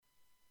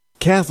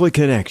Catholic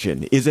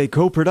Connection is a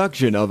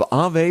co-production of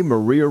Ave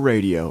Maria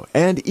Radio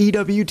and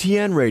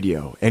EWTN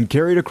Radio and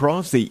carried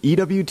across the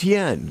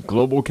EWTN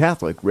Global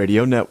Catholic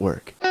Radio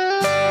Network.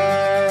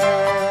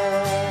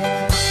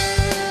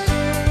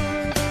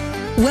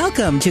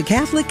 Welcome to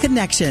Catholic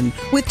Connection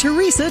with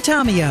Teresa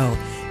Tomeo,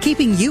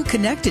 keeping you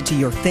connected to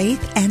your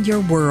faith and your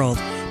world.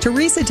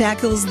 Teresa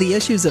tackles the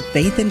issues of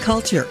faith and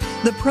culture,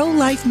 the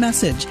pro-life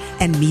message,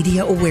 and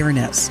media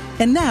awareness.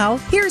 And now,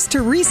 here's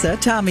Teresa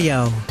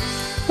Tomeo.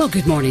 Well,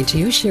 good morning to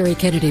you. Sherry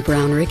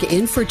Brownrigg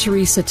in for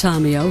Teresa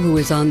Tomeo, who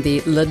is on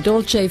the La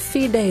Dolce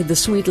Fide, the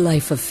Sweet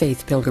Life of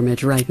Faith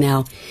pilgrimage right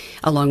now,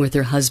 along with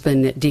her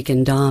husband,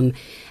 Deacon Dom.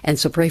 And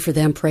so pray for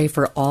them, pray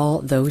for all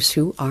those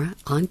who are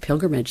on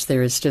pilgrimage.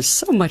 There is just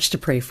so much to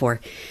pray for.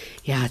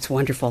 Yeah, it's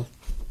wonderful.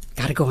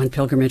 Got to go on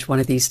pilgrimage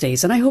one of these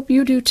days, and I hope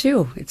you do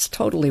too. It's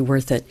totally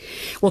worth it.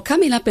 Well,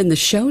 coming up in the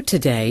show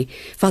today,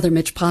 Father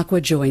Mitch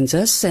Pacwa joins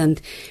us,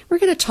 and we're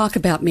going to talk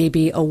about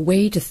maybe a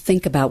way to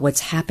think about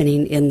what's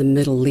happening in the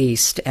Middle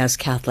East as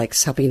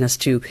Catholics, helping us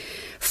to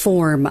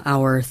form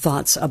our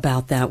thoughts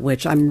about that,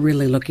 which I'm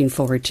really looking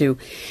forward to.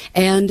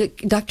 And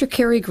Dr.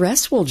 Carrie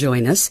Gress will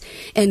join us,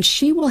 and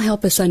she will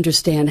help us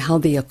understand how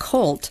the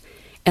occult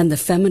and the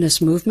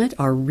feminist movement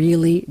are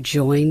really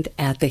joined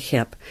at the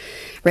hip.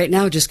 Right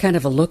now, just kind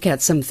of a look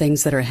at some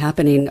things that are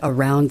happening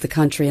around the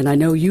country. And I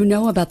know you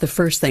know about the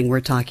first thing we're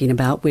talking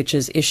about, which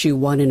is Issue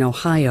 1 in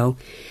Ohio.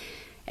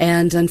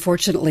 And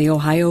unfortunately,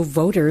 Ohio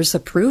voters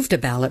approved a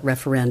ballot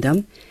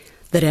referendum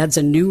that adds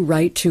a new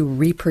right to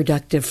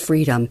reproductive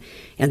freedom.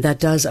 And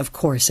that does, of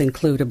course,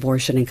 include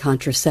abortion and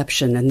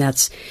contraception. And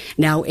that's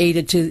now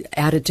added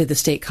to the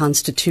state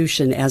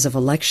constitution as of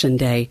Election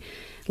Day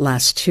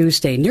last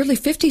Tuesday. Nearly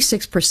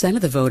 56%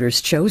 of the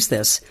voters chose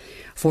this.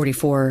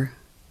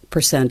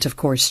 44%, of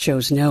course,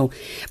 chose no.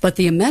 But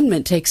the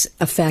amendment takes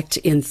effect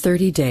in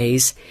 30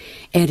 days,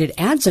 and it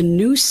adds a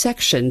new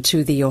section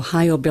to the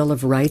Ohio Bill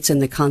of Rights in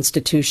the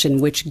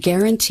Constitution, which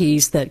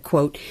guarantees that,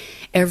 quote,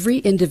 every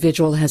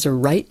individual has a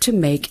right to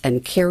make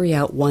and carry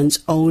out one's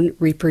own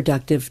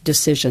reproductive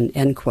decision,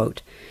 end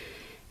quote.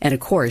 And, of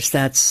course,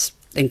 that's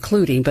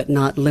including but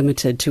not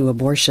limited to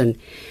abortion.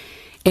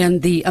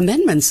 And the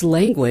amendment's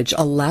language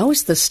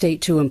allows the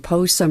state to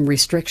impose some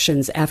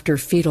restrictions after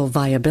fetal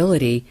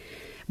viability,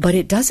 but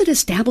it doesn't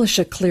establish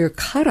a clear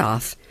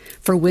cutoff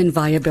for when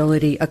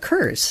viability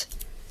occurs.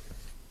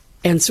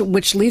 And so,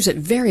 which leaves it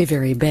very,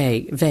 very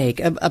vague.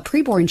 A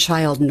preborn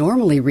child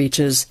normally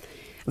reaches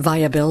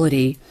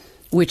viability,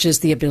 which is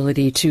the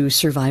ability to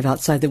survive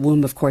outside the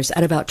womb, of course,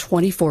 at about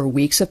 24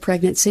 weeks of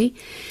pregnancy.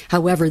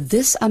 However,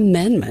 this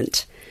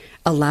amendment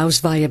allows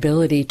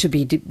viability to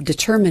be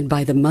determined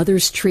by the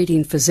mother's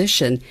treating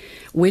physician,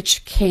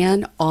 which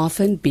can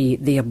often be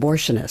the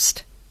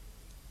abortionist.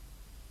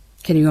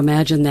 Can you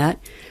imagine that?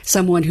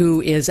 Someone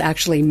who is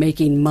actually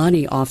making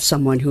money off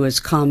someone who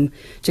has come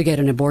to get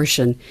an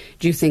abortion.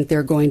 Do you think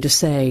they're going to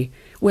say,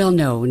 well,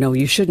 no,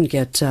 you shouldn't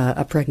get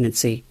a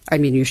pregnancy.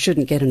 You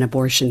shouldn't get an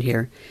abortion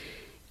here.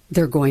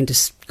 They're going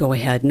to go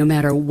ahead, no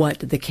matter what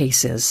the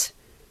case is.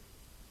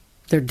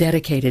 They're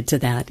dedicated to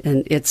that,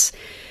 and it's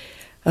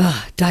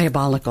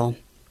diabolical.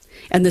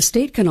 And the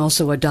state can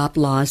also adopt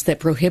laws that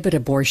prohibit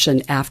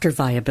abortion after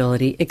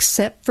viability,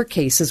 except for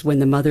cases when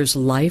the mother's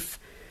life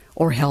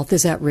or health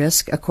is at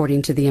risk,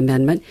 according to the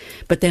amendment.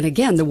 But then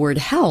again, the word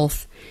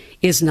health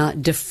is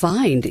not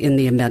defined in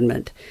the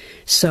amendment.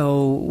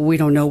 So we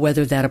don't know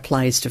whether that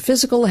applies to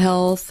physical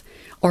health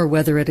or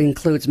whether it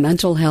includes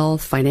mental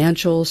health,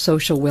 financial,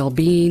 social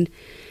well-being.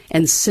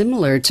 And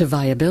similar to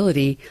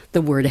viability,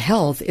 the word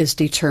health is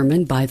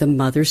determined by the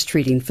mother's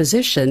treating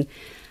physician,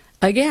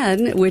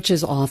 again, which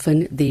is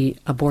often the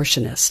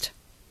abortionist.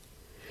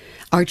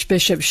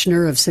 Archbishop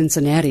Schnurr of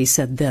Cincinnati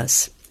said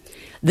this: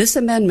 this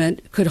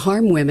amendment could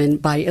harm women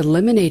by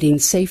eliminating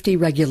safety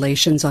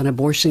regulations on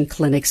abortion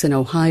clinics in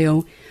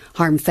Ohio,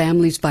 harm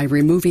families by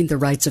removing the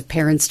rights of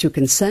parents to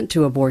consent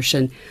to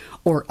abortion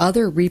or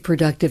other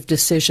reproductive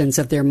decisions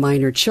of their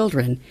minor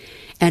children,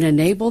 and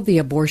enable the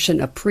abortion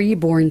of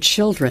preborn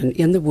children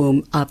in the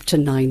womb up to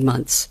 9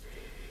 months.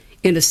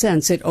 In a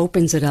sense, it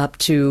opens it up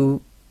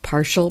to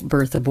partial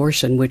birth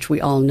abortion, which we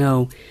all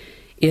know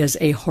is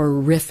a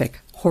horrific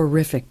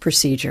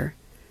procedure.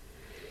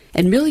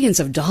 And millions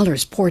of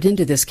dollars poured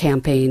into this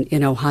campaign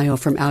in Ohio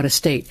from out of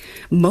state.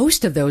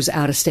 Most of those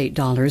out-of-state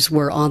dollars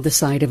were on the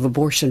side of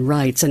abortion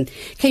rights and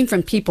came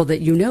from people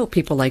that you know,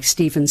 people like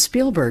Steven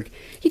Spielberg.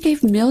 He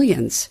gave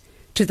millions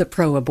to the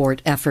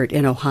pro-abort effort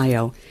in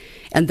Ohio.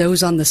 And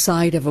those on the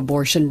side of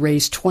abortion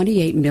raised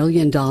 $28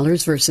 million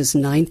versus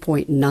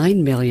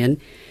 $9.9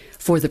 million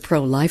for the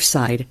pro-life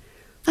side.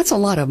 That's a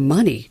lot of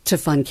money to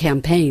fund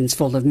campaigns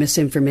full of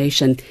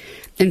misinformation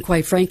and,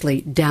 quite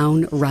frankly,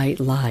 downright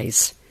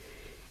lies.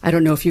 I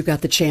don't know if you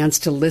got the chance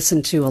to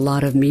listen to a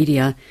lot of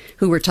media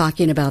who were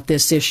talking about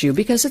this issue,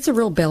 because it's a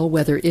real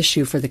bellwether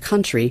issue for the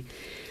country.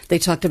 They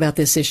talked about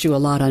this issue a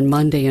lot on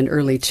Monday and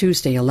early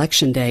Tuesday,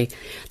 Election Day.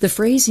 The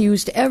phrase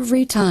used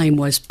every time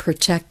was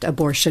protect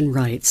abortion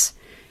rights.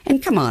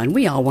 And come on,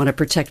 we all want to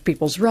protect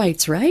people's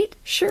rights, right?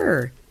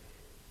 Sure.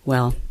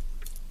 Well,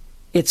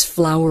 It's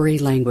flowery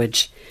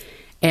language.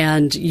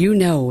 And you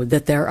know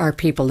that there are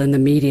people in the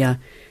media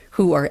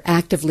who are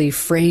actively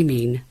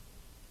framing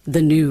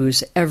the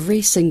news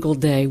every single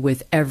day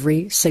with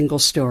every single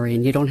story.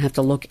 And you don't have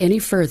to look any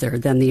further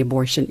than the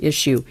abortion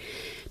issue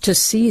to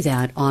see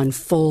that on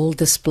full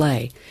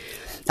display.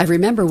 I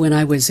remember when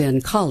I was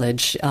in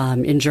college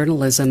in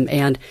journalism,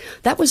 and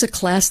that was a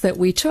class that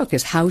we took,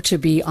 is how to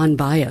be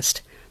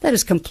unbiased. That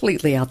is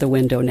completely out the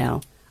window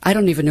now. I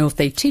don't even know if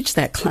they teach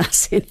that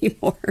class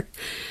anymore.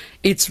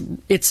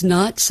 It's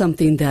not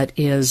something that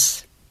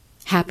is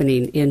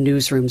happening in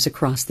newsrooms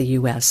across the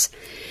U.S.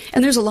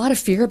 And there's a lot of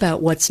fear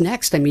about what's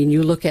next. I mean,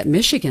 you look at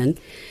Michigan,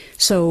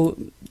 so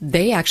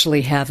they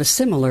actually have a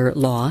similar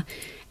law,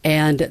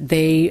 and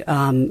they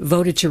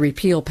voted to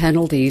repeal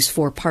penalties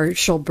for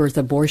partial birth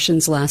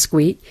abortions last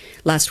week.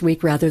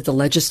 The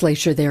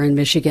legislature there in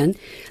Michigan,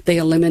 they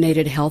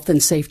eliminated health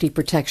and safety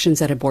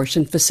protections at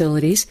abortion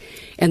facilities,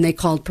 and they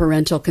called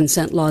parental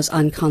consent laws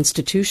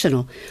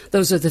unconstitutional.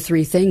 Those are the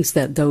three things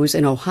that those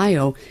in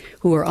Ohio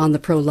who are on the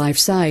pro-life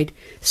side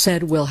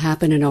said will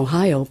happen in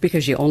Ohio,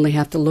 because you only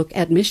have to look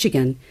at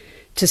Michigan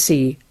to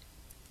see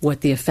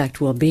what the effect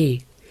will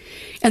be.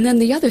 And then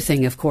the other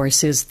thing, of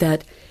course, is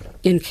that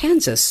in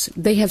Kansas,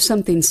 they have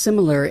something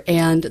similar,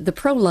 and the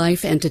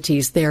pro-life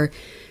entities there,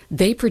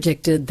 they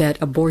predicted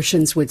that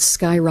abortions would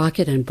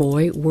skyrocket, and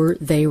boy, were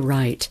they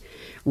right.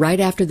 Right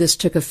after this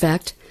took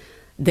effect,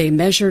 they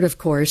measured, of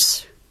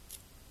course,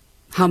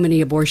 how many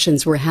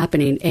abortions were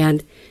happening,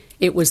 and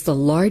it was the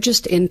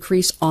largest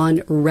increase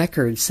on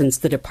record since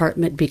the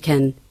department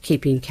began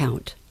keeping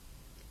count.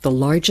 The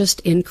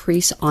largest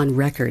increase on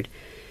record.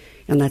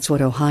 And that's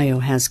what Ohio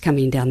has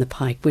coming down the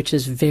pike, which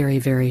is very,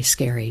 very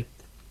scary.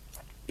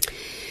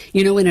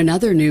 You know, in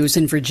another news,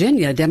 in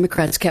Virginia,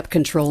 Democrats kept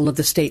control of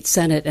the state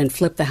Senate and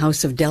flipped the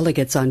House of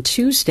Delegates on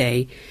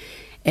Tuesday.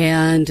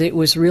 And it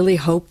was really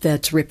hoped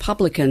that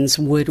Republicans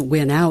would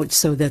win out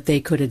so that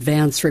they could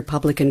advance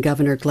Republican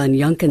Governor Glenn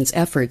Youngkin's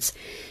efforts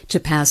to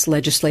pass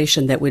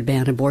legislation that would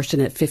ban abortion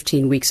at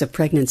 15 weeks of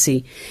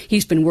pregnancy.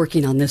 He's been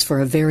working on this for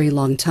a very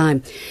long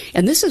time.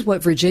 And this is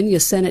what Virginia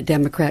Senate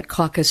Democrat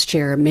Caucus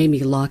Chair Mamie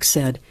Locke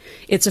said.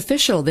 It's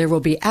official. There will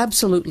be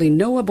absolutely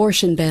no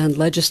abortion ban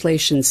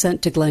legislation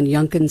sent to Glenn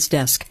Youngkin's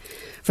desk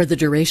for the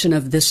duration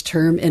of this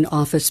term in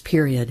office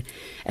period,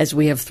 as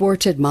we have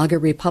thwarted MAGA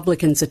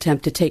Republicans'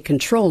 attempt to take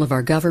control of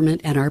our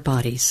government and our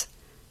bodies.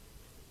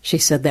 She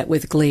said that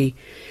with glee.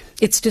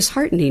 It's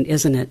disheartening,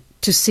 isn't it,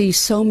 to see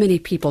so many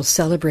people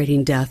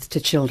celebrating death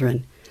to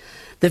children,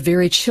 the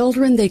very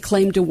children they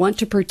claim to want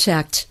to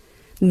protect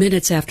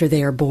minutes after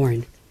they are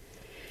born.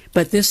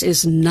 But this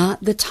is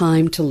not the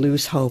time to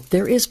lose hope.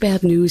 There is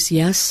bad news,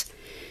 yes,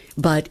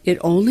 but it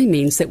only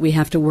means that we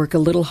have to work a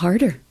little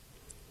harder.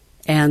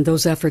 And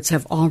those efforts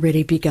have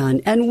already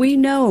begun. And we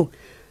know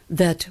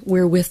that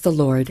we're with the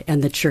Lord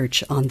and the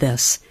church on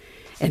this.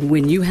 And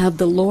when you have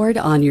the Lord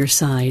on your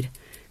side,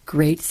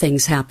 great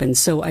things happen.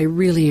 So I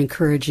really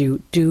encourage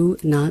you, do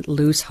not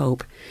lose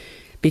hope,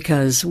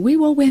 because we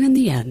will win in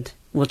the end.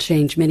 We'll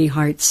change many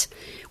hearts.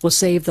 We'll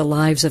save the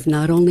lives of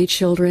not only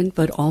children,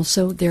 but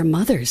also their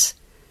mothers.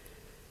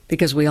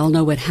 Because we all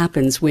know what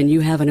happens when you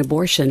have an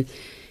abortion.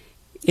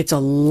 It's a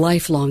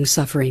lifelong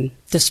suffering,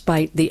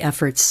 despite the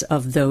efforts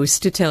of those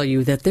to tell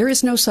you that there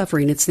is no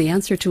suffering. It's the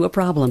answer to a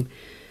problem.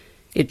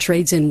 It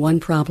trades in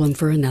one problem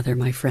for another,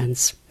 my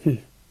friends.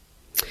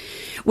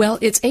 Well,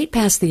 it's 8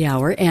 past the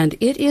hour, and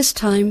it is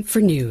time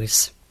for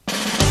news.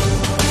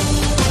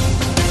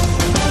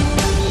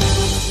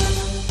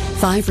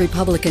 5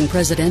 Republican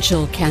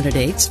presidential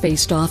candidates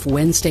faced off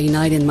Wednesday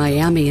night in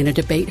Miami in a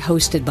debate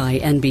hosted by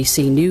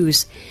NBC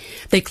News.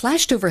 They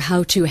clashed over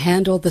how to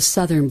handle the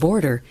southern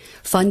border,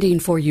 funding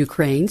for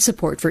Ukraine,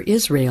 support for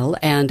Israel,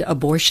 and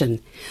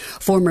abortion.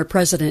 Former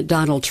President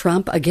Donald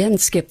Trump again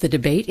skipped the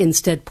debate,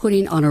 instead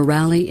putting on a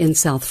rally in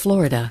South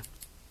Florida.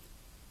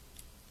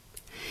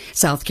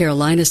 South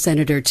Carolina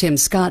Senator Tim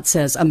Scott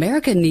says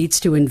America needs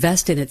to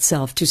invest in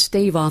itself to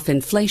stave off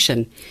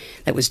inflation.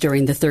 That was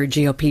during the third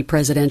GOP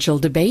presidential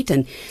debate,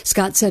 and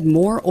Scott said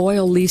more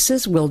oil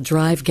leases will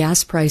drive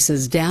gas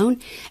prices down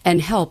and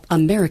help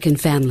American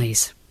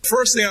families.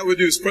 First thing I would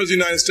do as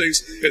President of the United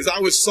States is I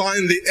would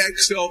sign the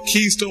XL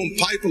Keystone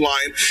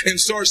Pipeline and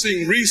start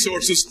seeing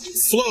resources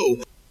flow.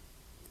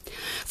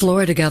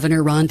 Florida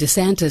Governor Ron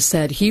DeSantis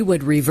said he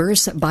would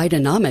reverse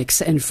Bidenomics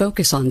and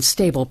focus on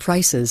stable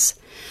prices.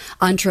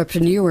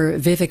 Entrepreneur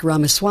Vivek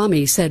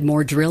Ramaswamy said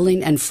more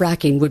drilling and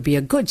fracking would be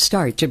a good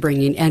start to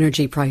bringing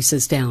energy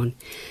prices down.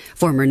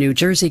 Former New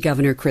Jersey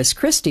Governor Chris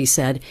Christie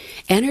said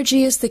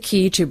energy is the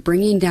key to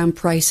bringing down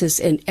prices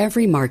in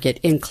every market,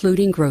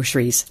 including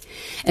groceries.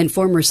 And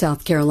former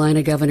South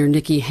Carolina Governor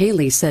Nikki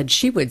Haley said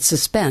she would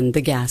suspend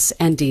the gas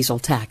and diesel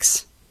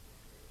tax.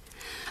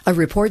 A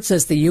report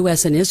says the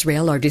U.S. and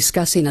Israel are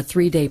discussing a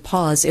 3-day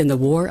pause in the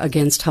war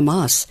against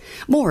Hamas.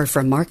 More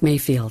from Mark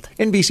Mayfield.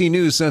 NBC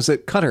News says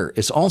that Qatar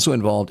is also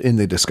involved in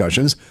the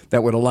discussions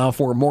that would allow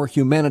for more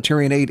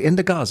humanitarian aid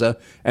into Gaza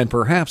and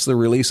perhaps the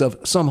release of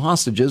some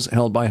hostages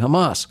held by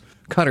Hamas.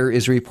 Qatar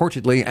is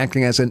reportedly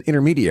acting as an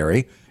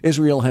intermediary.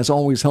 Israel has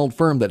always held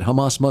firm that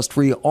Hamas must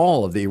free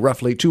all of the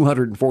roughly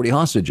 240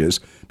 hostages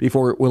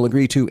before it will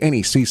agree to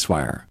any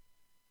ceasefire.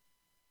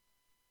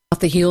 Off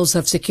the heels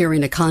of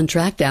securing a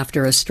contract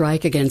after a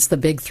strike against the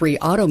big three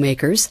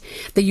automakers,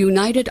 the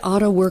United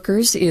Auto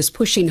Workers is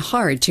pushing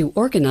hard to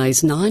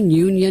organize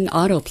non-union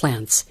auto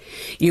plants.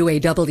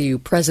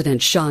 UAW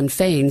President Shawn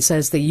Fain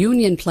says the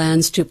union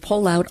plans to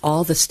pull out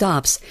all the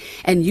stops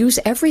and use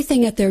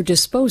everything at their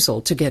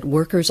disposal to get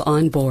workers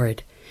on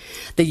board.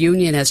 The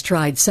union has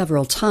tried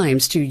several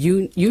times to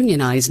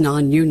unionize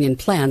non-union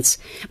plants,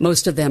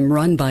 most of them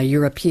run by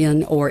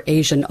European or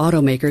Asian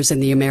automakers in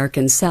the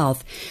American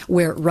South,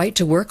 where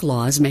right-to-work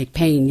laws make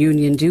paying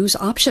union dues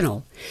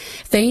optional.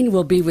 Fain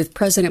will be with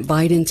President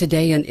Biden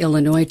today in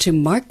Illinois to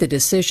mark the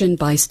decision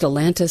by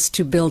Stellantis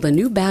to build a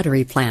new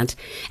battery plant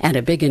and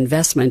a big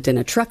investment in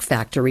a truck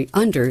factory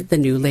under the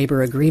new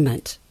labor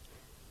agreement.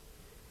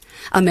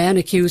 A man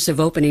accused of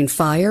opening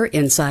fire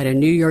inside a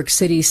New York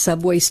City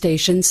subway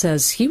station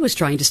says he was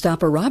trying to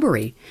stop a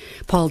robbery.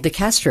 Paul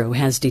DeCastro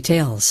has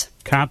details.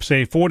 Cops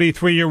say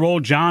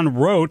 43-year-old John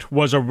Rote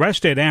was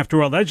arrested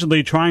after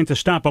allegedly trying to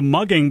stop a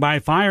mugging by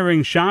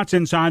firing shots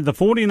inside the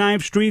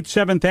 49th Street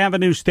 7th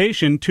Avenue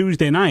station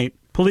Tuesday night.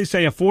 Police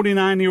say a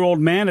 49-year-old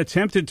man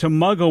attempted to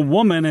mug a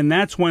woman, and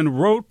that's when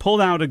Rote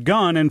pulled out a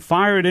gun and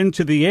fired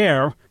into the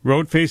air.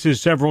 Rote faces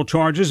several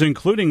charges,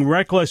 including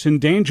reckless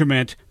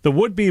endangerment. The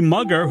would-be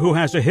mugger, who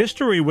has a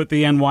history with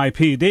the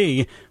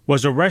NYPD,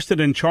 was arrested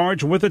and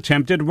charged with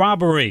attempted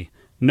robbery.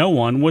 No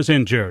one was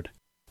injured.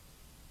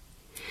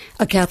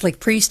 A Catholic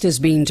priest is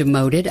being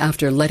demoted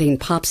after letting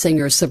pop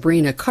singer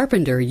Sabrina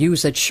Carpenter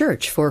use a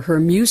church for her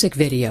music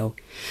video.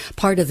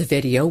 Part of the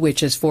video,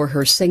 which is for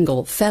her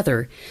single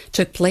Feather,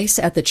 took place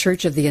at the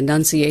Church of the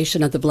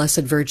Annunciation of the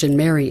Blessed Virgin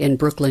Mary in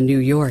Brooklyn, New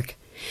York.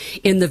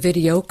 In the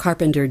video,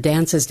 Carpenter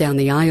dances down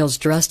the aisles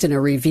dressed in a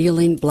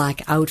revealing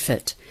black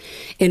outfit.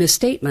 In a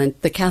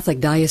statement, the Catholic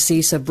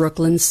Diocese of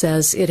Brooklyn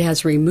says it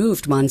has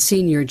removed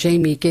Monsignor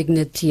Jamie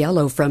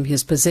Gignatiello from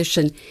his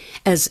position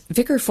as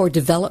Vicar for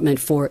Development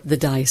for the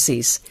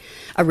diocese.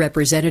 A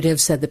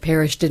representative said the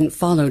parish didn't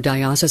follow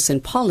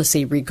diocesan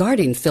policy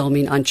regarding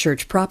filming on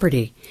church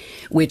property,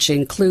 which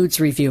includes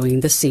reviewing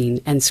the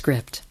scene and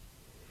script.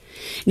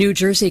 New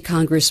Jersey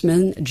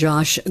Congressman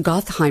Josh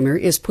Gottheimer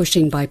is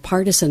pushing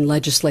bipartisan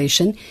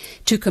legislation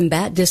to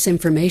combat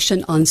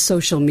disinformation on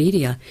social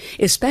media,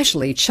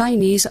 especially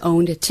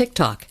Chinese-owned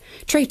TikTok.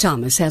 Trey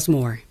Thomas has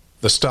more.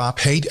 The Stop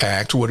Hate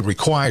Act would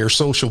require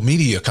social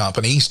media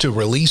companies to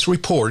release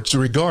reports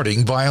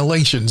regarding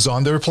violations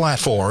on their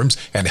platforms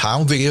and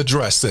how they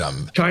address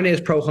them. China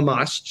is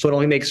pro-Hamas, so it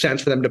only makes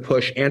sense for them to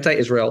push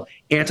anti-Israel,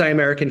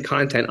 anti-American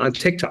content on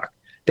TikTok.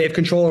 They have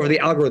control over the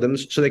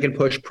algorithms so they can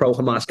push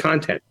pro-Hamas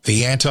content.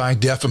 The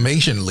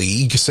Anti-Defamation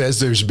League says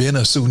there's been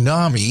a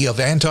tsunami of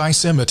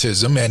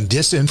anti-Semitism and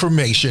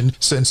disinformation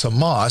since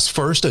Hamas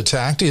first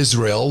attacked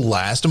Israel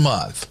last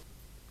month.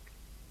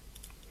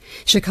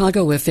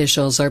 Chicago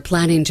officials are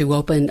planning to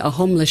open a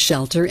homeless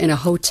shelter in a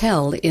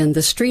hotel in the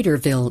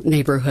Streeterville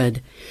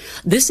neighborhood.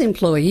 This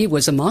employee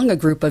was among a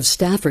group of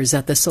staffers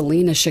at the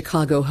Selena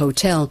Chicago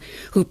Hotel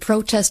who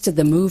protested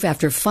the move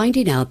after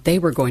finding out they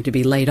were going to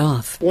be laid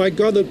off. Well, I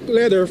got a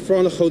letter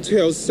from the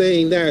hotel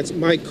saying that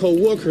my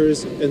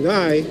co-workers and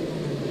I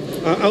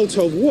are out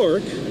of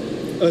work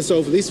as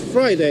of this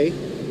Friday.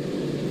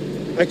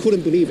 I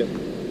couldn't believe it.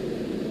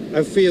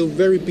 I feel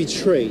very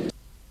betrayed.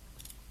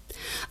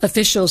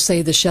 Officials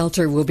say the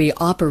shelter will be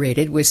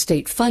operated with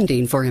state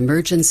funding for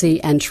emergency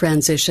and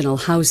transitional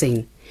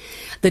housing.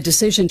 The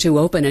decision to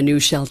open a new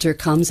shelter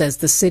comes as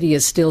the city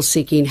is still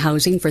seeking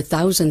housing for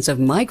thousands of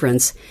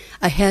migrants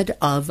ahead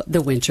of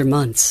the winter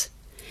months.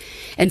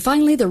 And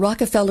finally, the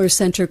Rockefeller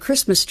Center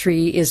Christmas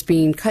tree is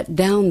being cut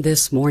down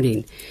this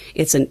morning.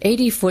 It's an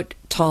 80-foot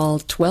tall,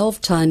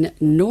 12-ton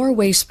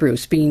Norway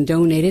spruce being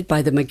donated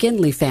by the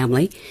McGinley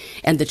family,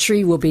 and the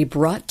tree will be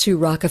brought to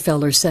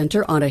Rockefeller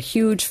Center on a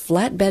huge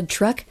flatbed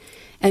truck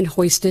and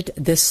hoisted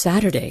this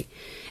Saturday.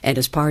 And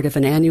as part of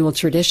an annual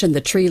tradition, the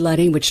tree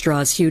lighting, which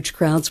draws huge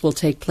crowds, will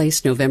take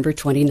place November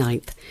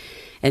 29th.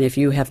 And if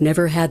you have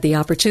never had the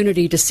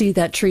opportunity to see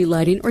that tree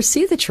lighting or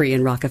see the tree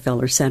in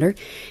Rockefeller Center,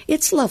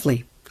 it's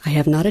lovely. I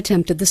have not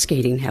attempted the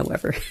skating,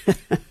 however.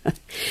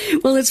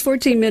 Well, it's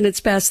 14 minutes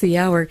past the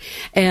hour,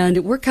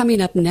 and we're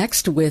coming up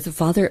next with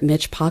Father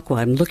Mitch Pacwa.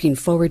 I'm looking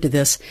forward to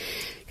this.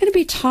 Going to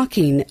be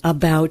talking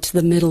about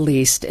the Middle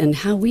East and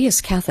how we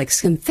as Catholics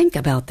can think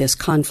about this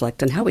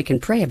conflict and how we can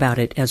pray about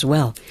it as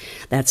well.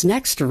 That's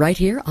next, right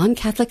here on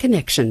Catholic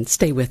Connection.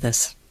 Stay with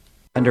us.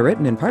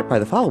 Underwritten in part by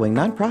the following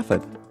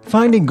nonprofit.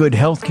 Finding good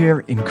health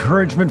care,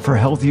 encouragement for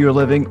healthier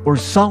living, or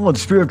solid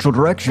spiritual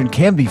direction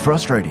can be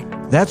frustrating.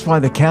 That's why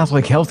the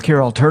Catholic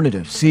Healthcare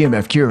Alternative,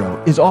 CMF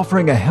Curo, is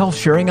offering a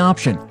health-sharing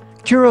option.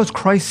 Curo's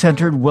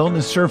Christ-centered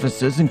wellness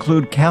services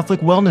include Catholic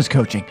wellness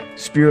coaching,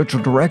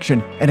 spiritual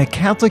direction, and a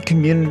Catholic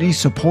community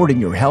supporting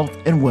your health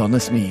and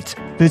wellness needs.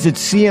 Visit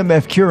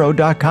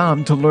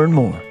cmfcuro.com to learn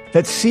more.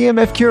 That's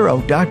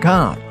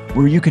cmfcuro.com,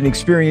 where you can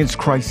experience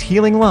Christ's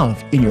healing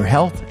love in your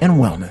health and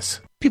wellness.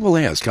 People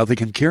ask how they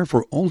can care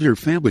for older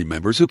family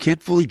members who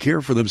can't fully care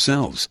for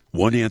themselves.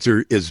 One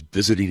answer is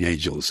Visiting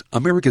Angels,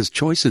 America's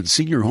choice in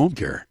senior home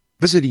care.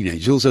 Visiting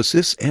Angels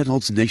assists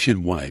adults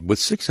nationwide with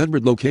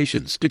 600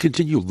 locations to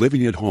continue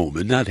living at home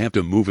and not have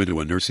to move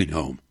into a nursing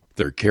home.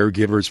 Their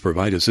caregivers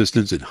provide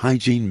assistance in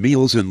hygiene,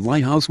 meals, and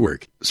light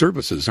housework.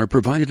 Services are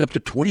provided up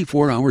to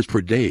 24 hours per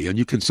day, and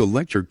you can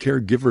select your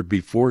caregiver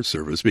before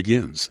service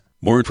begins.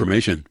 More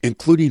information,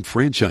 including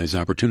franchise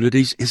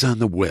opportunities, is on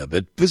the web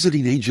at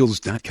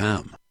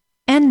visitingangels.com.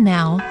 And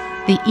now,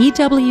 the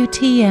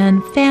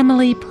EWTN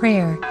Family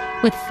Prayer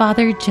with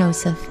Father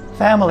Joseph.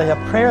 Family, a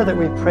prayer that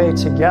we pray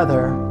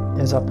together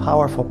is a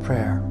powerful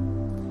prayer.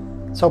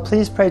 So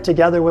please pray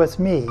together with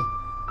me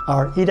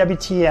our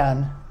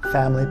EWTN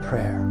Family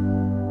Prayer.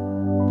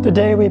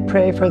 Today we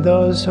pray for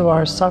those who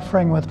are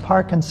suffering with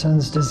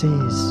Parkinson's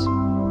disease.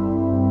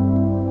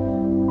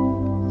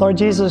 Lord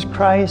Jesus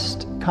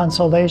Christ,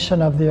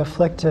 consolation of the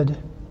afflicted,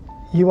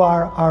 you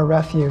are our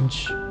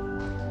refuge.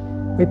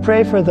 We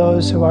pray for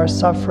those who are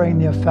suffering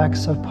the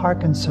effects of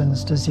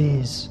Parkinson's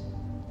disease.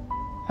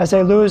 As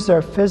they lose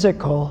their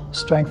physical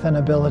strength and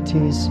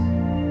abilities,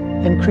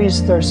 increase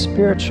their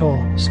spiritual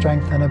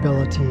strength and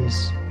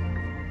abilities.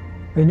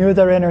 Renew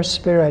their inner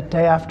spirit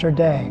day after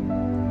day,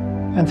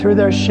 and through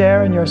their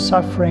share in your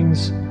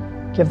sufferings,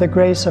 give the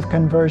grace of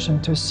conversion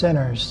to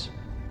sinners.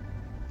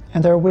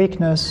 In their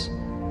weakness,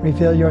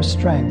 reveal your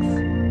strength.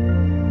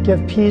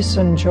 Give peace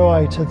and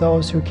joy to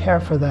those who care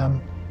for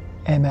them.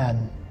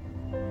 Amen.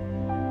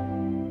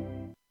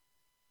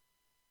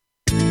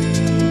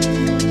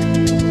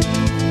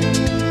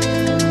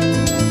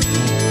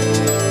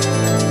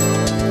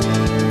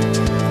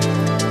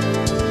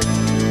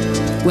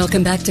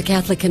 Welcome back to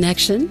Catholic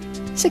Connection.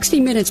 60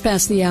 minutes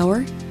past the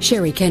hour.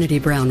 Sherry Kennedy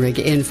Brownrigg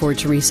in for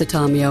Teresa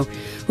Tomeo,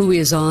 who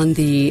is on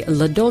the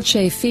La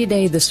Dolce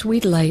Fide, the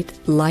Sweet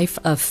Life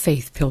of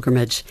Faith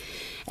pilgrimage.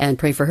 And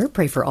pray for her,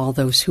 pray for all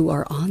those who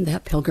are on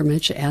that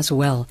pilgrimage as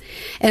well.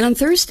 And on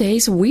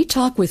Thursdays, we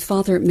talk with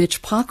Father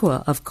Mitch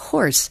Pacwa, of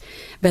course,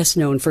 best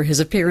known for his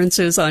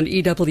appearances on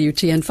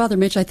EWTN. Father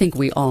Mitch, I think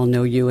we all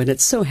know you, and I'm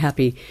so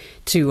happy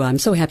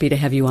to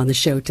have you on the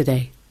show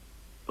today.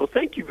 Well,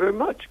 thank you very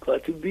much.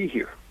 Glad to be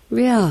here.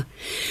 Yeah.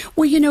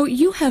 Well,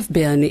 you have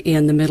been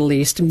in the Middle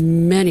East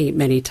many,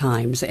 many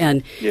times,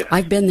 and yes.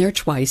 I've been there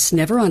twice,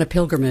 never on a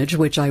pilgrimage,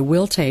 which I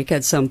will take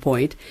at some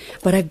point,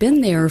 but I've been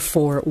there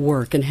for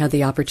work and had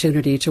the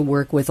opportunity to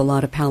work with a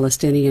lot of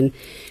Palestinian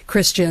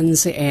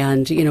Christians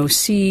and,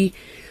 see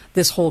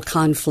this whole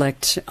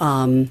conflict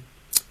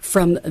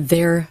from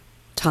their,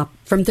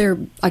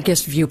 I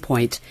guess,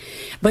 viewpoint.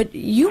 But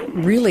you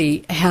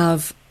really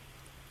have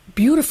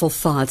beautiful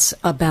thoughts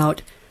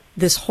about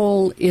this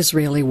whole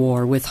Israeli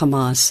war with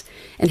Hamas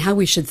and how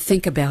we should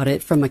think about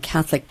it from a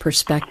Catholic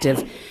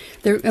perspective.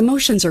 Their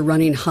emotions are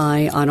running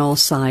high on all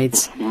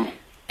sides.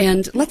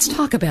 And let's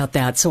talk about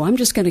that. So I'm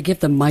just going to give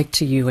the mic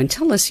to you and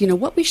tell us,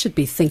 what we should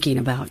be thinking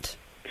about.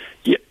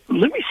 Yeah,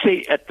 let me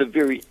say at the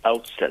very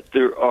outset,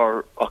 there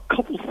are a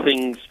couple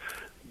things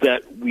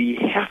that we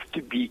have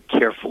to be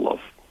careful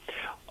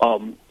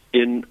of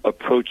in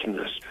approaching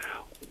this.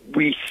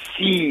 We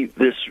see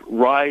this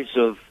rise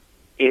of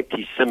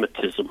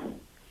anti-Semitism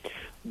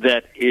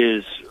that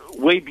is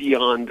way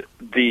beyond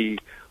the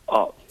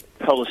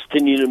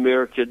Palestinian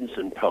Americans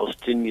and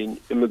Palestinian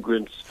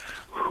immigrants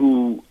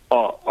who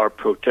are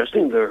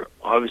protesting. They're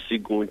obviously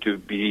going to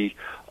be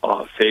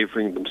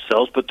favoring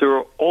themselves, but there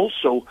are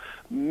also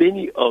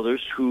many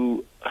others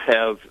who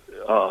have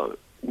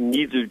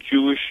neither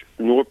Jewish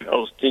nor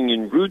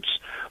Palestinian roots,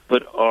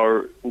 but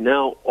are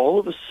now all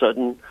of a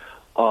sudden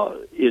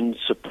in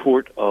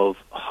support of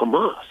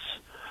Hamas.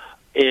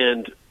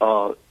 And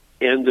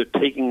they're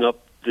taking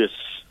up this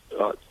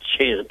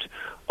chant,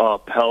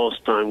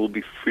 Palestine will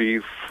be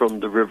free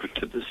from the river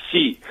to the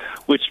sea,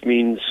 which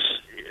means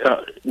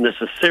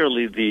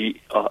necessarily the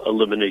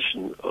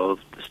elimination of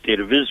the State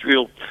of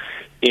Israel.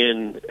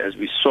 And as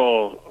we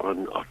saw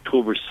on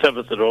October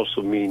 7th, it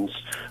also means,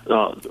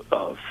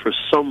 for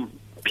some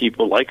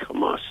people like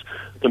Hamas,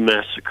 the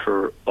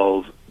massacre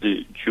of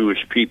the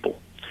Jewish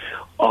people.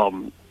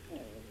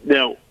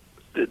 Now,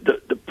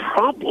 the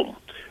problem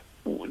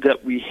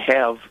that we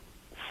have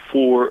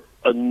for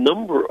a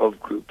number of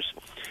groups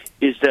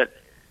is that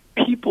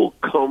people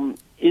come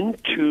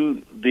into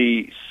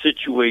the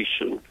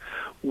situation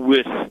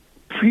with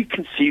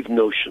preconceived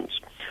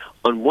notions.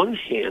 On one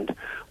hand,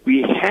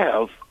 we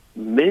have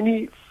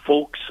many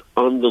folks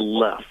on the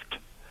left,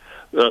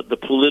 the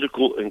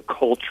political and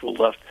cultural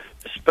left,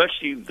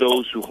 especially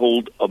those who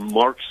hold a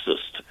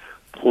Marxist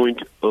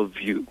point of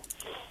view.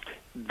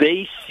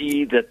 They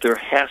see that there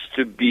has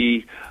to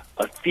be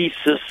a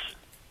thesis,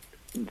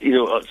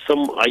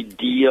 some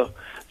idea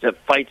that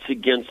fights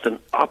against an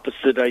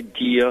opposite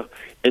idea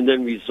and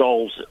then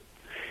resolves it.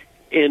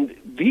 And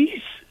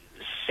these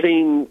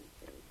same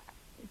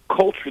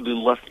culturally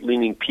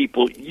left-leaning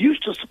people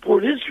used to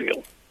support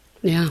Israel,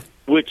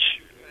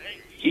 which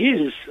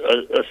is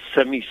a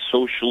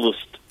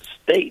semi-socialist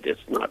state.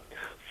 It's not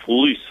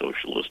fully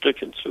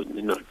socialistic and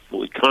certainly not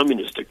fully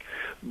communistic,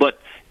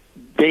 but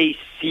they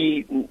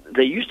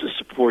used to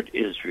support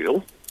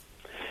Israel,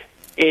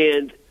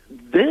 and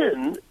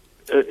then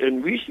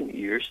in recent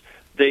years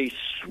they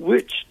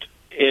switched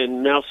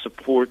and now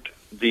support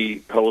the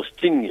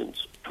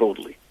Palestinians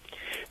totally.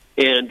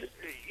 And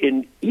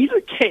in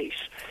either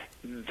case,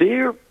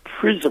 their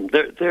prism,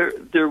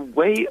 their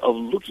way of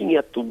looking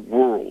at the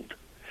world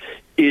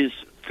is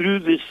through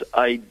this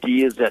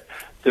idea that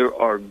there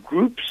are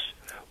groups,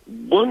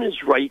 one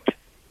is right,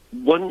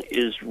 one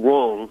is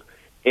wrong,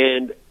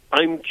 and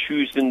I'm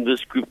choosing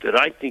this group that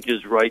I think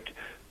is right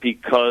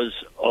because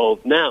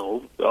of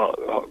now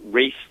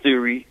race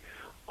theory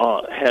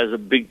has a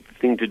big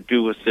thing to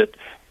do with it,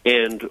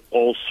 and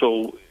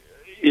also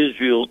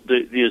Israel.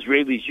 The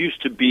Israelis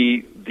used to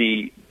be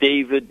the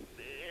David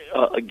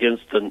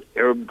against an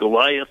Arab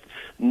Goliath.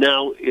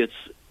 Now it's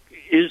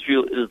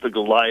Israel is the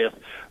Goliath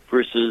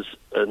versus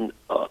an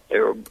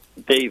Arab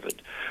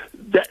David.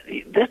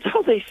 That's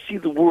how they see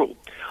the world.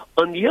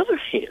 On the other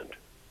hand,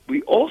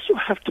 we also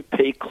have to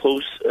pay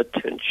close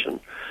attention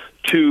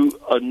to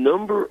a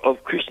number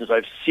of Christians.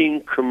 I've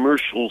seen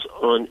commercials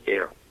on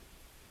air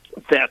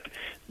that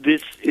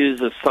this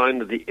is a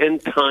sign of the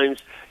end times.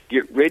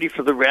 Get ready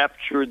for the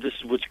rapture. This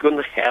is what's going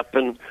to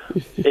happen,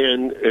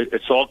 and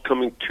it's all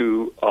coming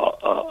to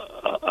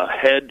a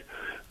head.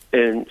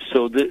 And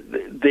so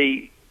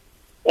they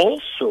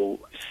also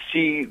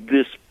see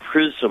this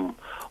prism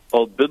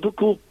of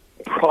biblical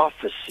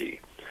prophecy,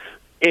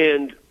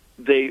 and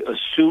they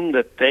assume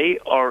that they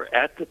are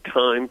at the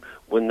time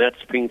when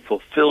that's being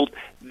fulfilled.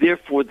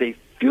 Therefore, they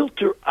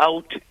filter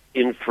out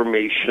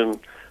information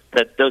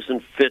that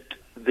doesn't fit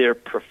their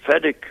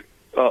prophetic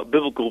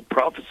biblical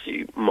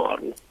prophecy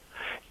model,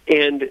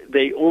 and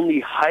they only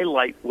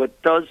highlight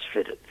what does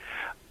fit it.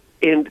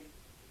 And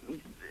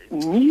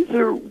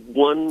neither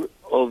one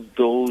of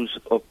those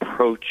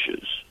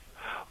approaches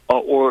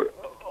or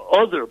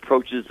other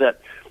approaches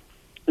that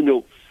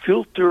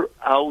filter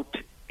out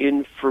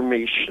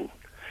information.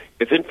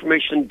 If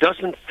information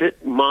doesn't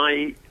fit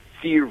my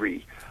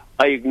theory,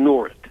 I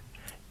ignore it.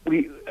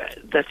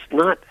 That's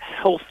not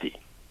healthy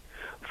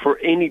for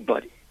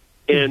anybody.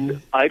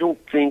 And I don't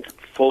think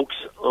folks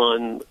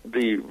on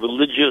the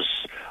religious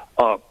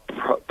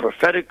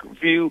prophetic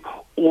view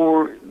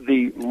or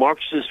the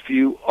Marxist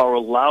view are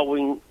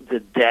allowing the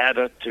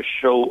data to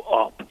show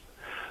up.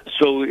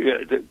 So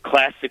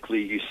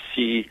classically, you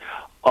see,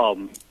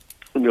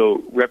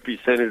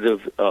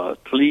 Representative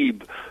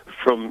Tlaib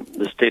from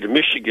the state of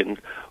Michigan,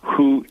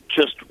 who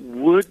just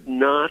would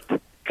not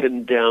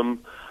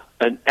condemn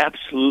an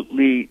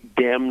absolutely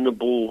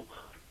damnable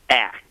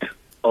act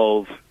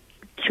of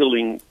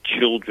killing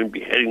children,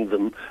 beheading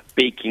them,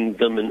 baking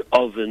them in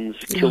ovens,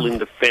 killing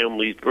the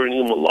families,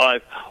 burning them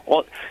alive.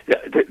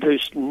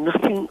 There's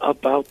nothing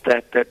about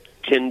that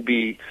can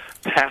be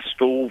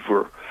passed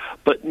over,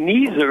 but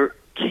neither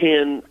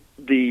can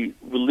the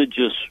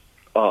religious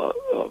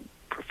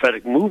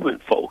prophetic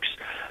movement folks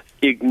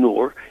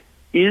ignore.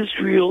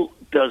 Israel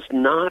does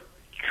not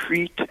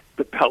treat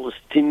the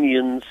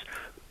Palestinians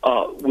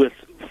with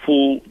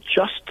full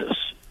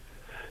justice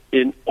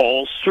in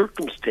all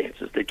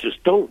circumstances. They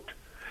just don't.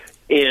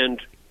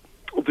 And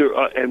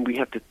we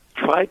have to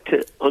try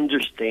to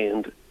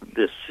understand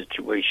this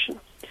situation.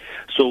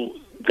 So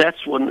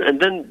that's one. And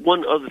then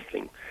one other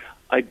thing.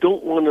 I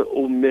don't want to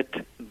omit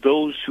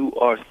those who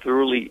are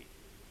thoroughly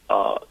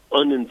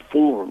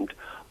uninformed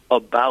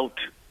about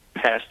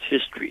past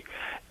history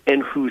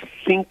and who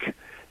think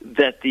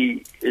that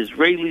the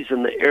Israelis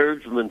and the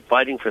Arabs have been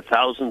fighting for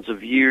thousands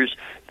of years,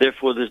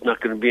 therefore there's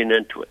not going to be an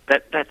end to it.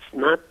 That's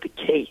not the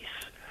case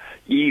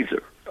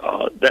either.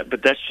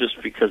 But that's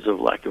just because of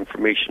lack of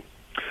information.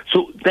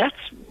 So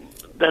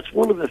that's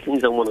one of the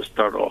things I want to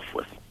start off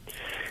with.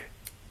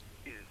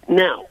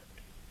 Now,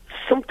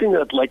 something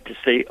I'd like to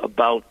say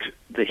about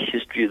the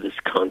history of this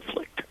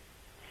conflict.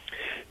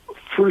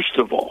 First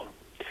of all,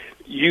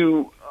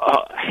 you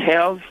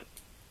have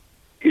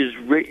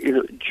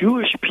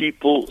Jewish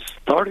people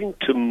starting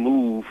to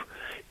move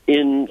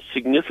in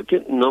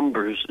significant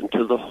numbers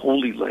into the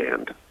Holy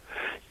Land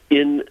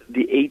in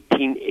the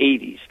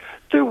 1880s.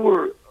 There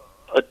were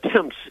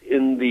attempts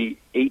in the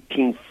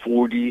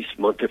 1840s,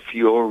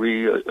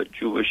 Montefiore, a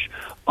Jewish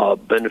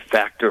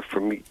benefactor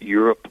from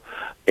Europe,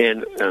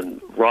 and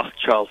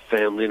Rothschild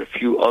family and a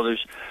few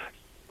others,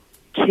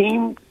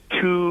 came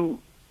to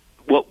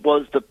what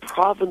was the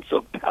province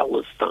of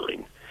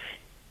Palestine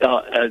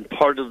and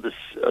part of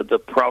the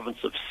province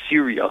of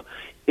Syria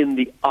in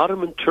the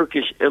Ottoman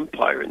Turkish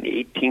Empire in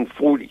the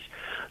 1840s.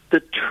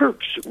 The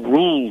Turks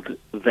ruled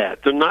that.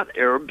 They're not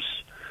Arabs,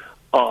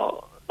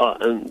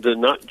 and they're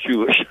not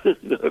Jewish,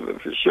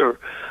 for sure,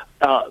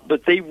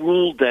 but they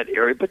ruled that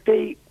area, but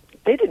they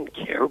didn't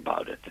care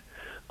about it.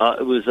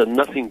 It was a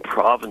nothing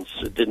province.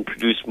 It didn't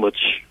produce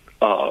much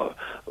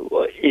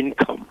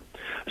income,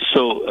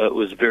 so it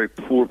was a very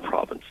poor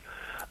province.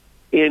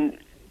 And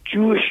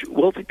Jewish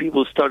wealthy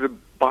people started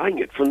buying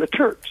it from the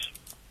Turks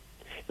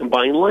and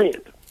buying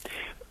land.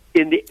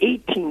 In the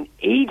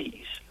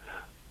 1880s,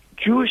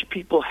 Jewish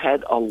people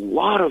had a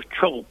lot of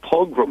trouble,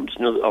 pogroms,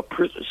 a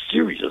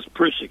series of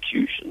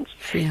persecutions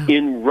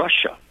in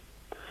Russia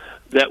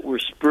that were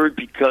spurred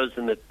because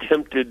an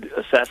attempted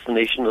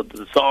assassination of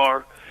the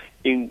Tsar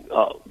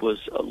was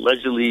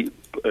allegedly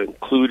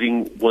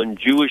including one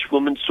Jewish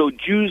woman. So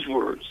Jews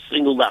were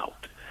singled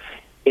out.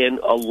 And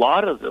a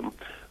lot of them,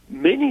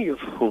 many of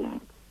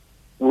whom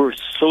were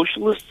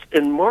socialists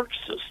and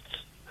Marxists,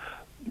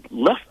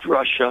 left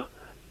Russia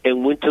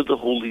and went to the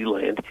Holy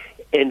Land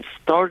and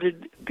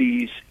started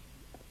these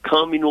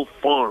communal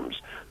farms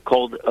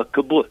called a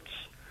kibbutz.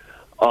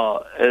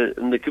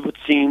 And the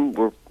kibbutzim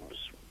were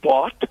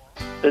bought,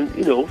 and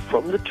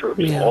from the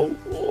Turks all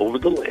over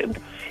the land.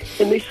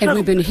 And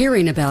we've been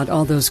hearing about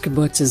all those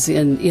kibbutzes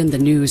in the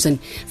news.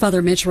 And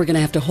Father Mitch, we're going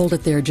to have to hold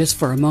it there just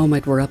for a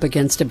moment. We're up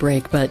against a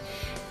break. But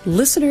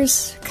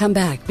listeners, come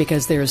back,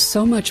 because there's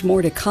so much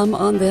more to come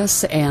on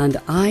this. And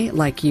I,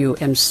 like you,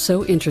 am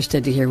so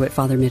interested to hear what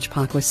Father Mitch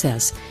Pacwa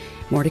says.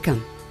 More to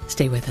come.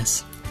 Stay with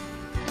us.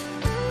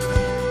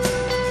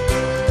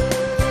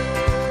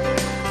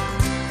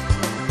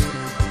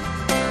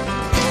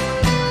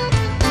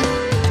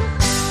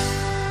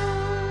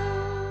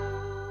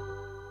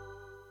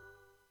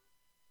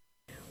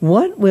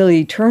 What will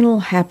eternal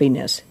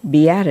happiness,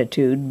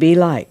 beatitude, be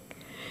like?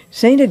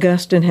 St.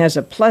 Augustine has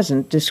a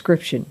pleasant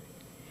description.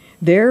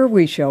 There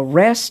we shall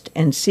rest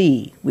and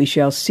see, we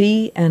shall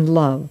see and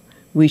love,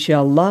 we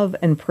shall love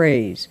and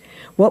praise,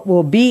 what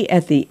will be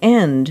at the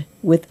end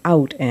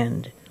without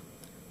end.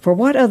 For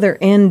what other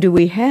end do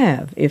we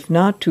have, if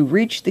not to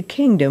reach the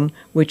kingdom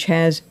which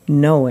has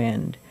no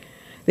end?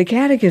 The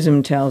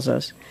Catechism tells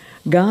us,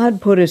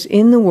 God put us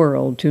in the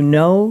world to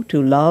know,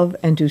 to love,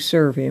 and to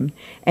serve Him,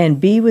 and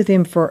be with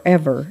Him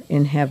forever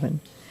in heaven.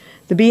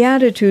 The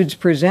Beatitudes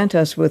present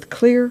us with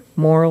clear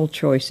moral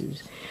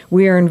choices.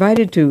 We are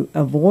invited to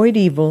avoid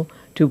evil,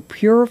 to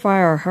purify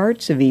our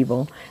hearts of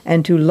evil,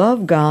 and to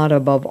love God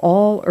above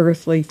all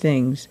earthly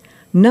things,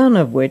 none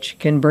of which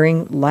can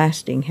bring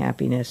lasting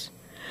happiness.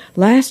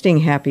 Lasting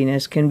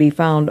happiness can be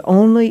found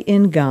only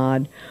in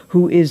God,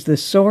 who is the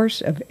source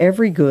of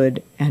every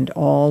good and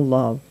all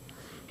love.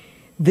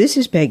 This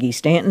is Peggy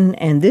Stanton,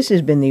 and this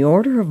has been the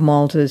Order of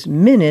Malta's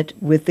Minute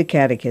with the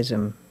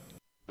Catechism.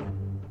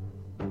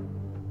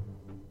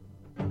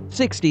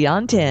 60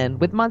 on 10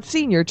 with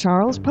Monsignor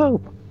Charles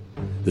Pope.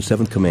 The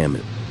Seventh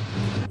Commandment,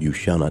 you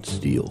shall not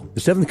steal.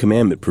 The Seventh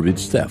Commandment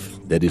forbids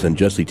theft, that is,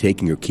 unjustly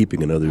taking or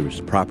keeping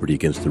another's property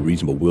against the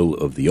reasonable will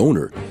of the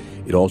owner.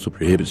 It also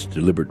prohibits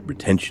deliberate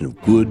retention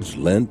of goods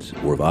lent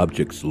or of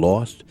objects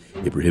lost.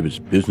 It prohibits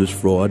business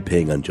fraud,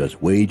 paying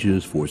unjust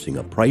wages, forcing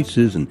up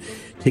prices, and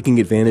taking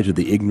advantage of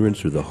the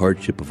ignorance or the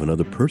hardship of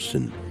another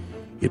person.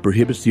 It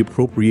prohibits the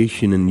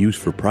appropriation and use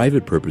for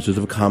private purposes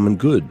of common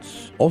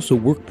goods. Also,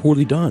 work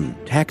poorly done,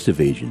 tax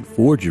evasion,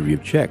 forgery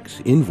of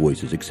checks,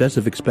 invoices,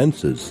 excessive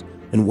expenses,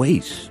 and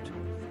waste.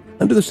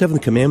 Under the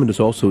Seventh Commandment is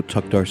also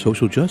tucked our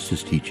social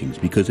justice teachings,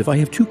 because if I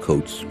have two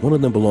coats, one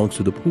of them belongs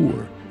to the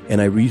poor,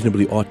 and I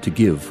reasonably ought to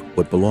give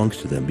what belongs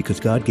to them, because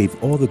God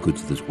gave all the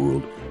goods of this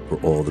world for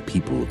all the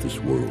people of this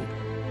world.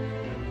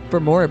 For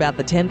more about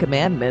the Ten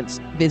Commandments,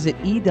 visit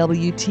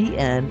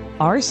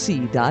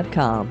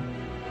EWTNRC.com.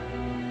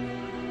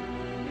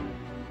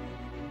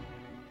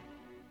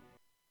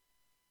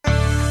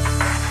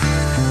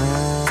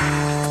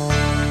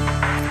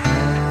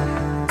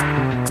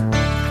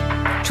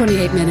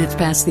 28 minutes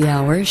past the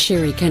hour.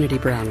 Sherry Kennedy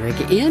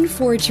Brownrigg in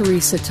for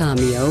Teresa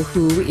Tomeo,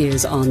 who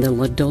is on the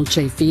La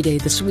Dolce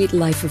Fide, the Sweet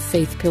Life of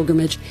Faith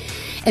pilgrimage.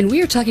 And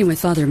we are talking with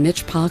Father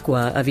Mitch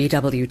Pacwa of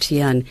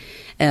EWTN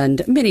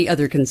and many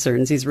other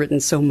concerns. He's written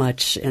so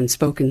much and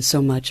spoken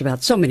so much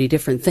about so many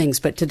different things,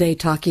 but today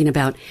talking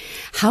about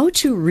how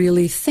to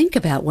really think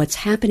about what's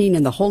happening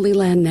in the Holy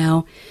Land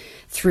now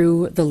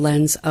through the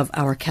lens of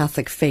our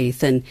Catholic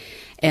faith. And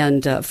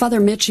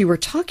Father Mitch, you were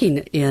talking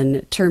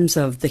in terms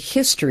of the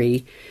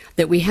history,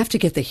 that we have to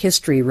get the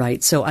history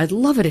right. So I'd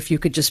love it if you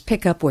could just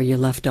pick up where you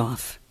left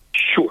off.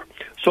 Sure.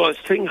 So I was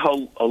saying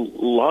how a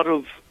lot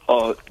of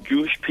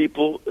Jewish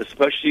people,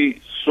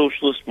 especially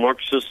socialist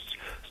Marxists,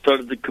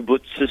 started the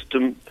kibbutz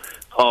system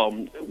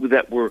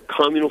that were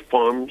communal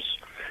farms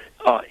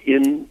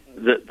in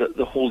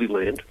the Holy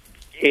Land.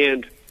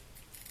 And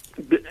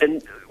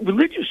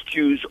religious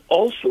Jews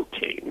also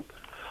came,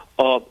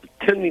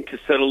 tending to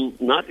settle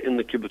not in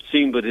the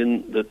kibbutzim, but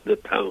in the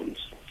towns.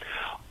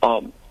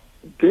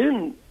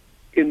 Then,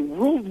 in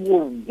World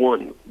War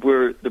I,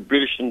 where the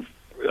British and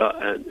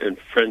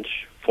French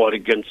fought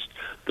against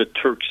the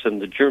Turks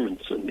and the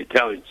Germans and the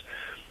Italians,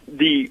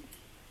 the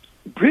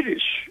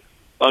British,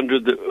 under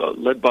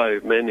led by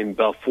a man named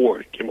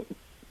Balfour, came up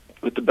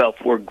with the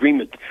Balfour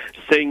Agreement,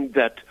 saying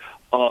that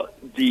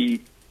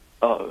he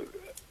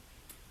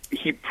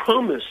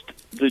promised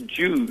the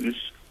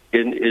Jews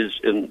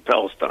in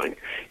Palestine,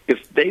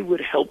 if they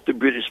would help the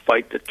British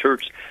fight the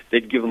Turks,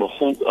 they'd give them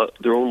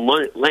their own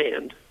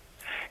land.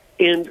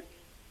 And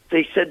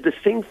they said the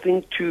same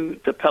thing to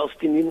the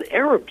Palestinian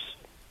Arabs.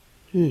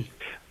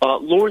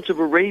 Lawrence of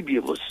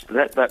Arabia was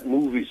that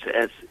movie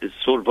is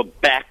sort of a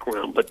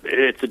background, but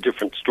it's a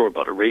different story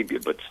about Arabia.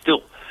 But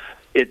still,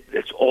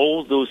 it's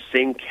all those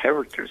same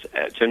characters,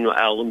 General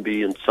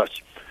Allenby and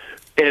such.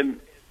 And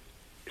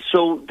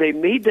so they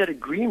made that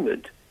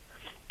agreement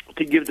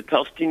to give the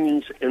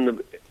Palestinians and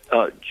the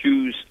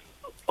Jews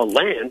a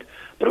land,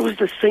 but it was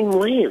the same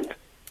land.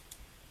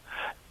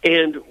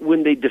 And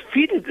when they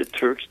defeated the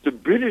Turks, the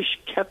British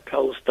kept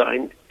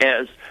Palestine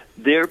as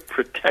their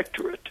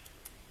protectorate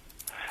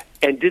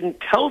and didn't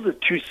tell the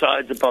two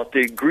sides about the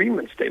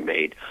agreements they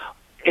made.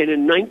 And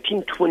in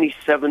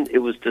 1927, it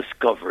was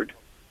discovered,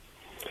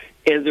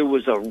 and there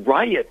was a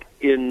riot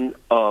in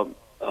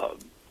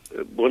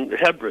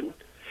Hebron,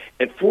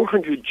 and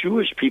 400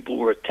 Jewish people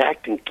were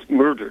attacked and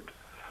murdered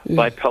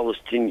by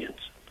Palestinians.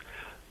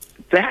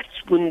 That's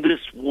when this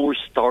war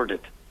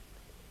started.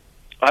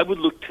 I would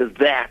look to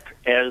that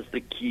as the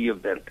key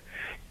event.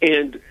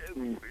 And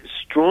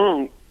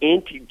strong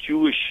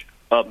anti-Jewish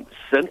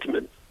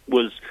sentiment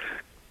was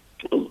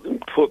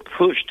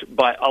pushed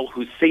by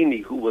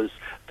al-Husseini, who was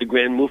the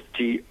Grand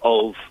Mufti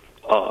of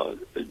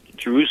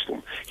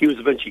Jerusalem. He was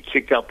eventually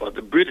kicked out by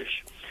the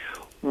British.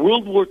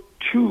 World War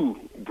II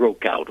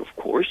broke out, of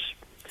course,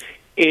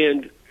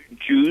 and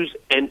Jews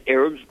and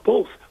Arabs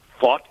both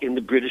fought in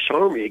the British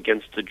Army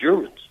against the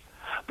Germans.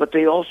 But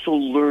they also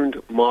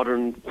learned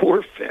modern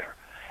warfare.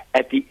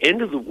 At the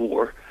end of the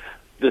war,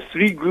 the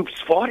three groups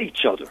fought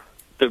each other.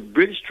 The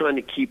British trying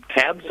to keep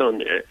tabs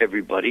on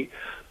everybody,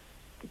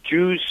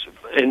 Jews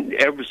and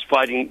Arabs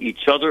fighting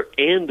each other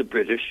and the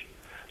British.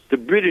 The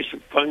British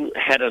finally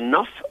had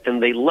enough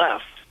and they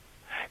left,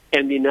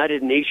 and the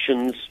United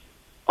Nations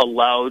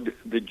allowed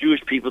the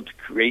Jewish people to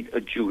create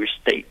a Jewish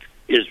state,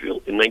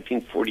 Israel, in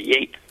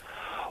 1948.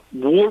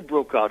 War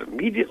broke out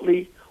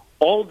immediately.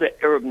 All the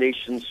Arab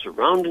nations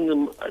surrounding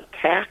them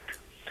attacked,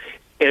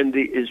 and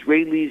the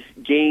Israelis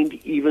gained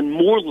even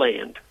more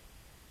land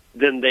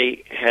than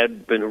they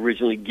had been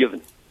originally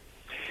given.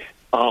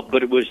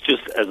 But it was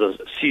just as a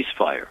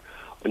ceasefire.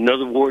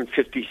 Another war in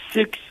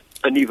 56,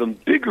 an even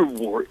bigger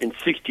war in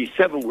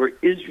 67, where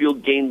Israel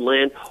gained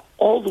land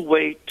all the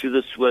way to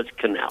the Suez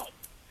Canal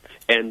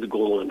and the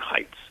Golan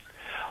Heights.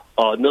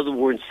 Another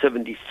war in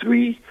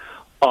 73,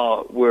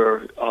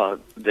 where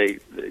they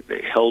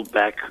held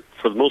back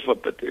for the most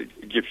part, but the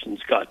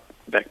Egyptians got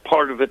back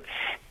part of it.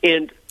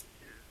 And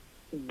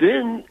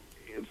then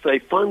they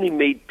finally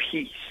made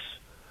peace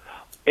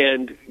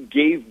and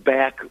gave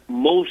back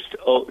most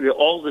of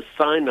all the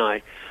Sinai,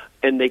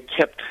 and they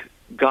kept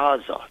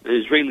Gaza. The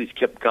Israelis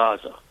kept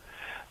Gaza.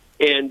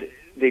 And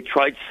they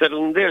tried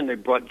settling there, and they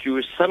brought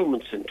Jewish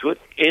settlements into it,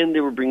 and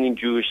they were bringing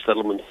Jewish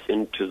settlements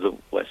into the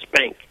West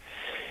Bank.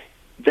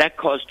 That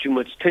caused too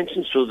much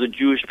tension, so the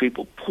Jewish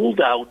people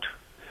pulled out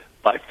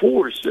by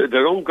force.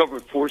 Their own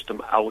government forced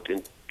them out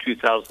in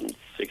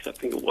 2006, I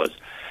think it was,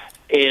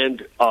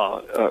 and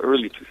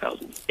early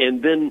 2000s.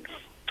 And then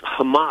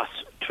Hamas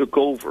took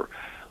over,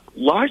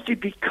 largely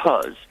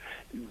because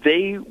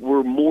they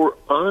were more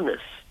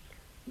honest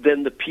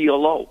than the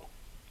PLO.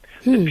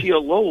 The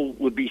PLO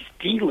would be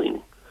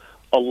stealing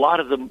a lot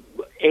of the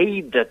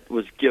aid that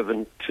was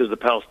given to the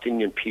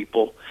Palestinian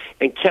people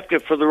and kept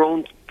it for their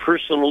own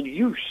personal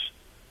use.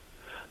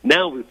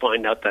 Now we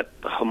find out that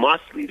the Hamas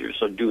leaders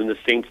are doing the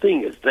same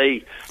thing, as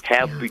they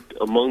have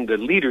among the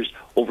leaders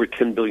over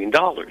 $10 billion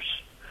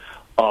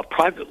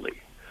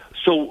privately.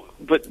 So,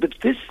 but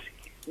this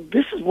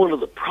is one of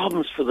the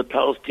problems for the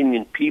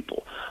Palestinian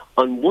people.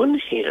 On one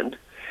hand,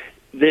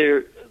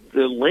 the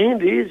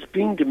land is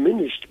being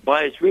diminished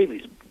by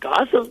Israelis.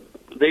 Gaza,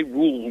 they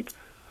ruled,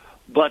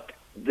 but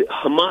the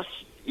Hamas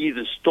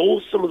either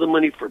stole some of the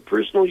money for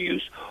personal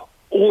use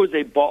or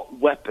they bought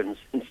weapons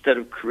instead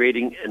of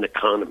creating an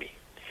economy.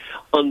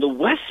 On the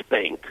West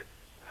Bank,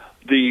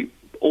 the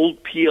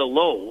old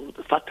PLO,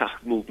 the Fatah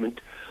movement,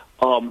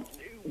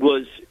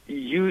 was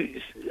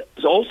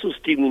also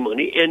stealing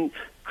money and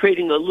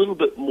creating a little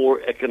bit more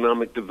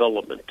economic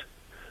development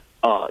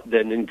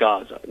than in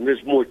Gaza. And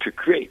there's more to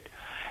create.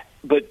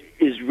 But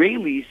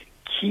Israelis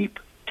keep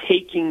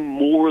taking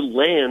more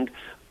land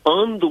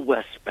on the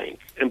West Bank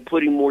and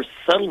putting more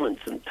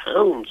settlements and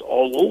towns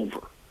all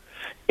over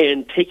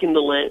and taking the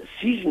land,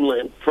 seizing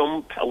land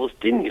from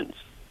Palestinians.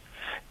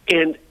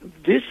 And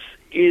this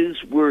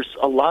is where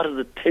a lot of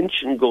the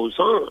tension goes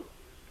on.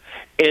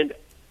 And,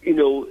 you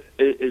know,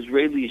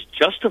 Israelis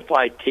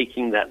justified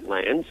taking that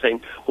land,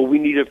 saying, well, we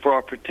need it for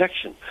our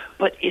protection.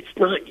 But it's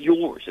not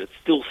yours. It's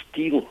still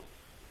stealing.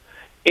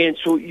 And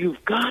so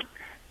you've got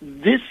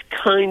this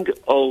kind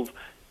of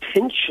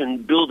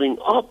tension building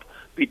up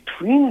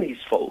between these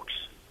folks.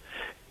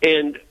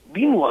 And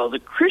meanwhile, the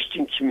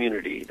Christian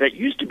community, that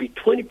used to be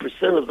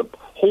 20% of the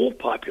whole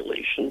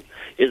population,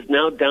 is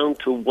now down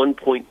to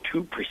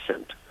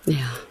 1.2%.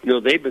 Yeah. You know,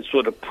 they've been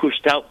sort of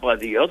pushed out by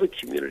the other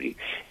community.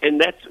 And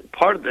that's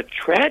part of the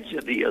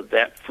tragedy of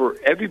that for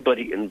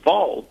everybody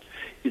involved,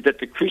 is that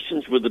the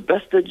Christians were the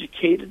best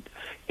educated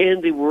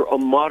and they were a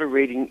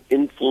moderating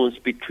influence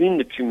between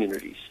the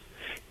communities.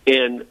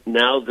 And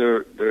now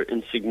they're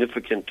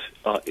insignificant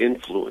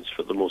influence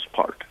for the most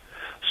part.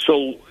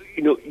 So,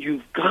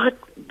 you've got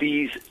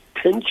these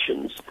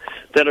tensions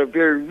that are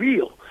very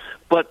real.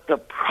 But the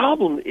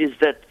problem is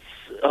that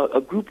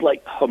a group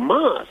like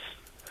Hamas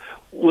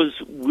was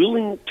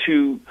willing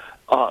to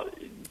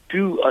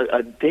do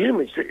a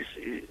damage,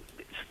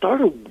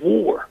 start a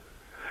war,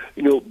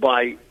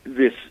 by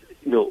this,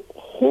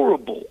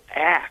 horrible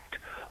act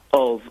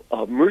of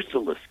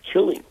merciless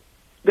killing.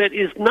 That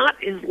is not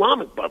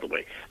Islamic, by the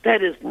way.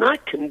 That is not,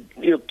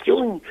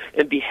 killing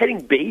and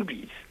beheading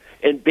babies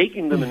and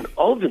baking them in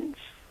ovens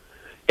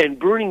and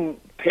burning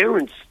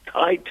parents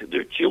tied to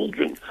their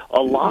children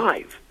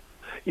alive.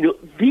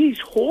 These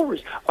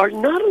horrors are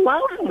not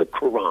allowed in the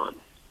Quran.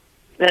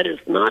 That is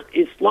not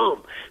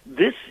Islam.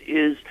 This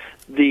is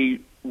the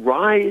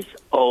rise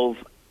of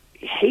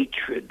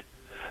hatred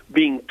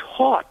being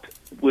taught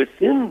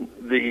within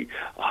the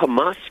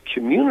Hamas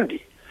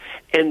community.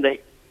 And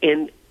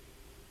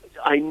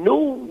I know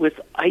with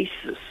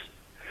ISIS,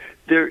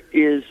 there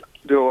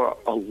are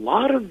a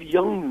lot of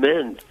young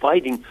men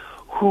fighting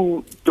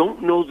who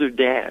don't know their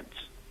dads.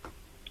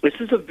 This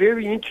is a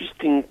very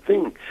interesting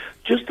thing.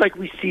 Just like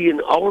we see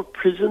in our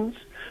prisons,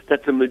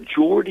 that the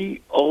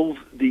majority of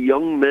the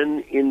young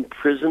men in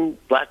prison,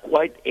 black,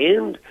 white,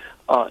 and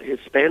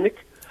Hispanic,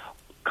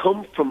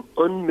 come from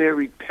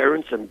unmarried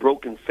parents and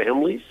broken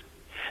families.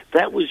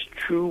 That was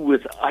true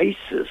with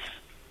ISIS,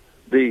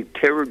 the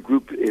terror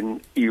group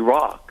in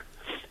Iraq.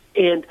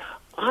 And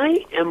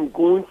I am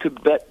going to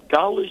bet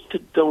dollars to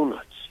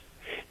donuts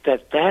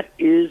that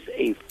is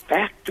a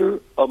factor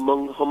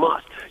among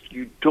Hamas.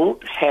 You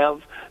don't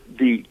have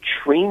the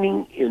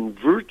training in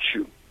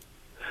virtue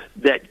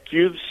that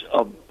gives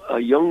a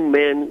young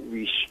man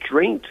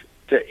restraint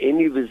to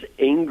any of his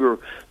anger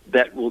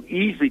that will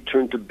easily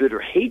turn to bitter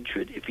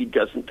hatred if he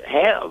doesn't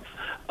have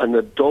an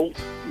adult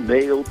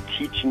male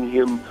teaching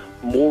him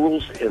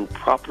morals and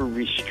proper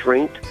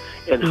restraint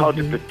and how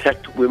to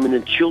protect women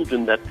and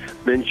children that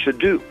men should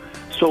do.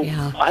 So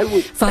I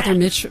would, Father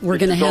Mitch, we're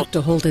going to have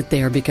to hold it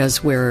there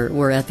because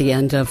we're at the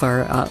end of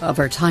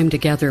our time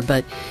together.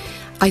 But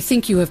I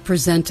think you have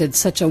presented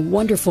such a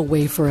wonderful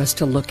way for us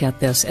to look at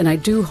this, and I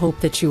do hope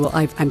that you will.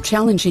 I'm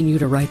challenging you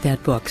to write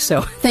that book.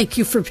 So thank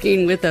you for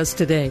being with us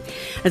today.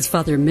 That's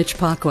Father Mitch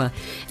Pacwa,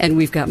 and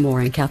we've got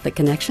more on Catholic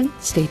Connection.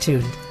 Stay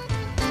tuned.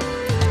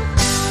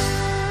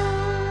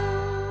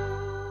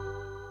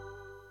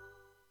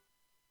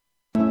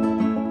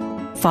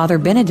 Father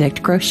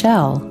Benedict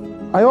Groeschel.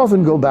 I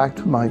often go back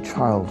to my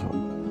childhood.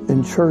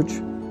 In church,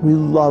 we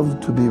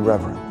love to be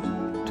reverent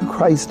to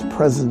Christ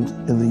present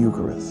in the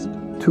Eucharist,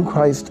 to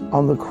Christ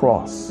on the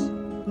cross.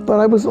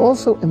 But I was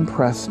also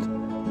impressed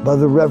by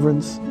the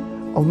reverence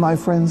of my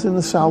friends in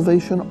the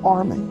Salvation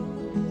Army.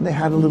 They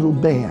had a little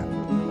band,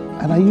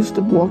 and I used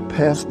to walk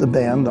past the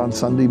band on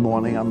Sunday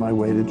morning on my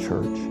way to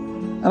church.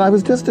 And I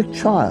was just a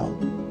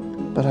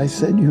child, but I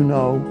said,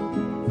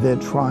 they're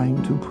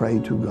trying to pray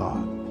to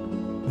God.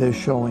 They're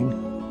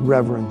showing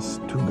reverence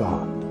to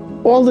God.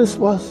 All this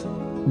was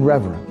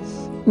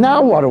reverence.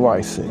 Now what do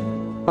I see?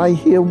 I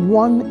hear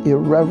one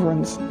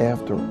irreverence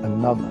after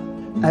another.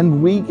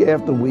 And week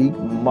after week,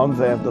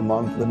 month after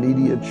month, the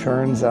media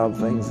churns out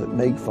things that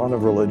make fun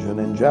of religion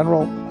in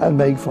general and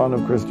make fun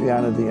of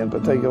Christianity in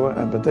particular,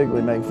 and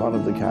particularly make fun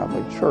of the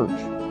Catholic Church.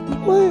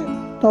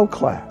 No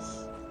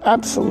class.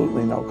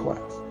 Absolutely no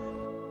class.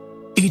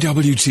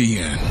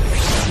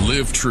 EWTN.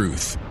 Live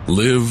truth.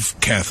 Live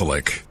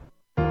Catholic.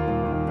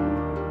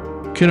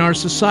 Can our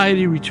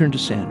society return to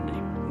sanity?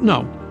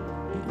 No,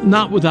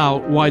 not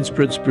without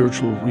widespread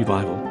spiritual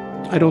revival.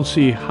 I don't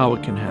see how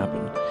it can happen.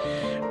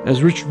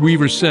 As Richard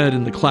Weaver said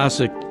in the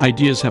classic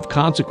Ideas Have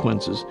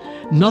Consequences,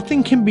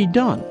 nothing can be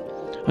done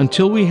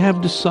until we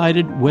have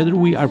decided whether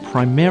we are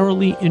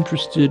primarily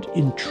interested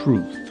in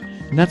truth.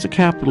 And that's a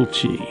capital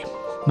T.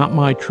 Not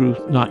my truth,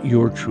 not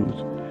your truth,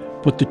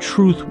 but the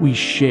truth we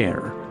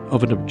share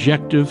of an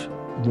objective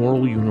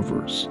moral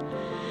universe.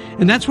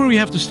 And that's where we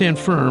have to stand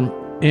firm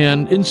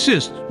and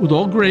insist with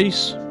all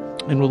grace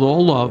and with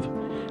all love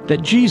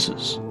that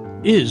Jesus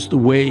is the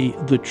way,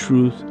 the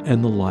truth,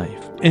 and the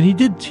life. And he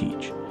did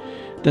teach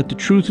that the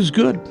truth is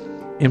good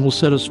and will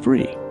set us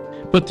free.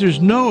 But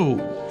there's no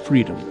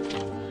freedom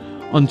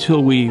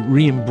until we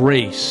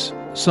re-embrace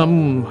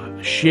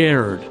some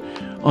shared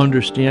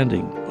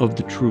understanding of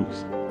the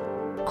truth.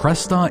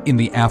 Cresta in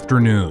the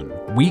Afternoon,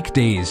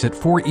 weekdays at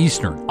 4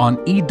 Eastern on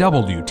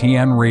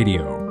EWTN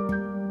Radio.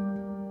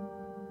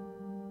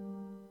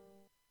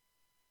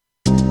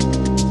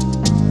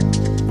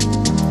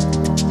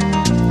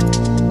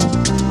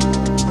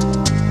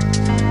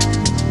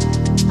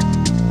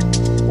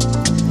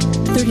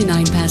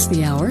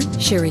 The hour.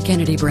 Sherry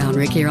Kennedy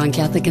Brownrigg here on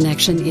Catholic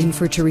Connection, in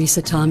for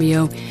Teresa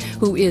Tomeo,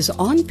 who is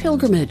on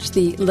pilgrimage,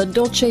 the La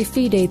Dolce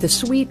Fide, the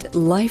Sweet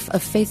Life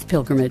of Faith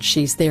pilgrimage.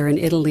 She's there in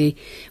Italy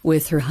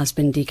with her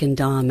husband, Deacon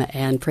Dom,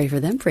 and pray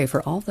for them, pray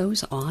for all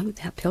those on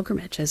that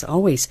pilgrimage, as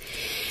always.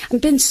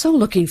 I've been so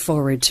looking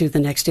forward to the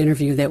next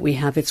interview that we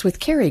have. It's with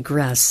Carrie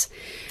Gress.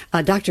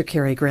 Dr.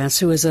 Carrie Gress,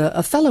 who is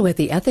a fellow at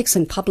the Ethics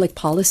and Public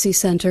Policy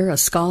Center, a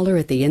scholar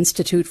at the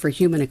Institute for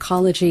Human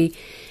Ecology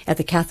at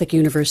the Catholic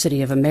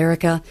University of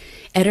America,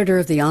 editor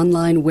of the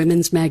online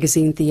women's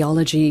magazine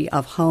Theology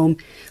of Home,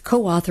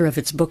 co-author of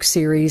its book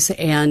series,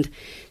 and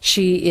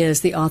she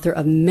is the author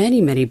of many,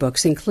 many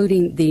books,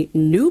 including the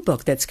new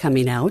book that's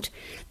coming out,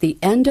 The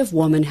End of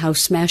Woman, How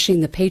Smashing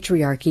the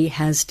Patriarchy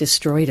Has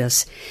Destroyed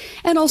Us,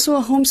 and also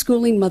a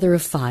homeschooling mother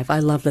of 5. I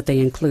love that they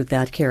include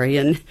that, Carrie,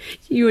 and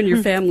you and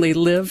your family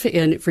live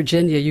in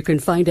Virginia. You can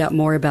find out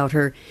more about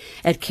her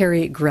at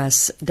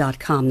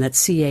carriegress.com. That's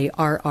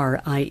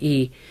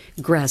C-A-R-R-I-E,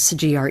 Gress,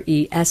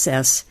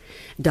 Gress.com.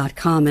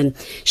 And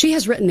she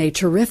has written a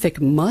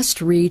terrific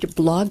must-read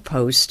blog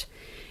post.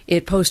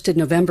 It posted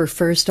November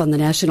 1st on the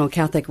National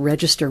Catholic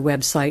Register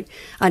website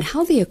on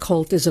how the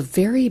occult is a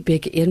very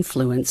big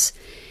influence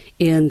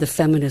in the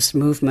feminist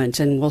movement.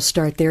 And we'll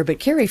start there. But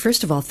Carrie,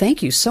 first of all,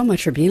 thank you so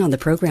much for being on the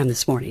program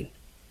this morning.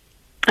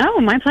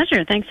 Oh, my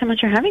pleasure. Thanks so much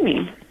for having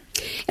me.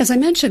 As I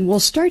mentioned,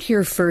 we'll start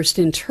here first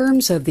in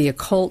terms of the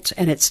occult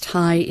and its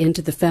tie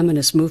into the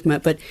feminist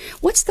movement. But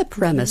what's the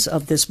premise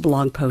of this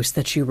blog post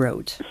that you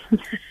wrote?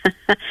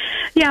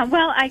 Yeah,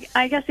 well,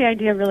 I guess the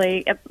idea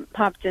really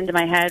popped into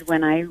my head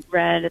when I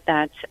read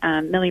that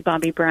Millie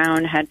Bobby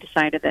Brown had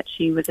decided that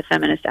she was a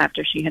feminist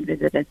after she had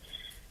visited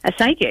a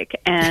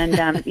psychic.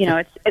 And, you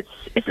know,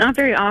 it's not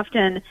very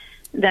often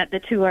that the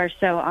two are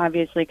so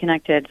obviously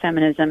connected,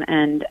 feminism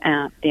and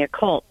the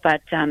occult,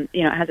 but,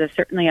 you know, it has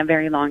certainly a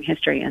very long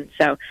history. And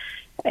so,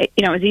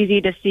 you know, it was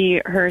easy to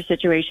see her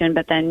situation,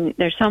 but then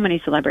there's so many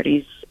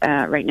celebrities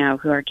right now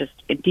who are just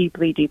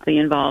deeply, deeply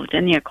involved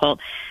in the occult.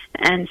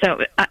 And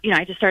so, you know,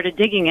 I just started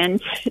digging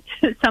into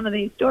some of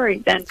these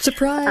stories. And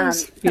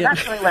surprise! So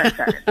that's really where it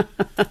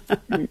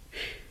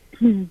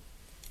started.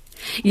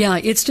 Yeah,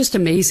 it's just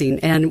amazing.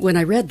 And when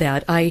I read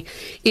that,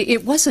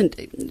 it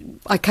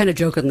wasn't, I kind of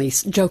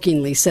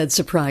jokingly said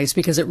surprise,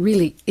 because it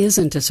really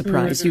isn't a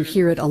surprise. Mm-hmm. You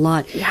hear it a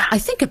lot. Yeah. I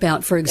think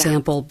about, for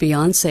example,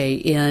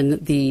 Beyonce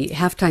in the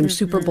halftime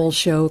Super Bowl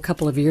show a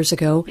couple of years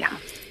ago,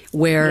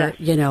 where,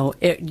 you know,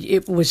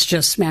 it was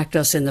just smacked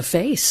us in the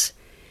face.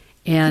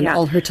 And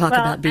all her talk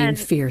about being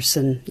fierce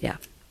and,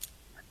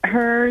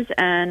 hers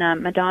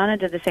and Madonna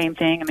did the same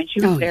thing. I mean,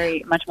 she was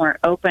very much more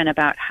open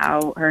about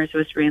how hers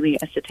was really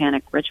a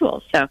satanic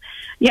ritual. So,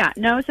 yeah,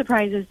 no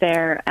surprises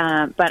there.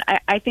 But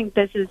I think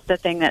this is the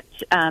thing that,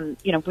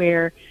 you know,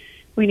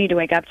 we need to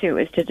wake up to,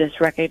 is to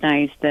just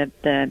recognize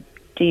the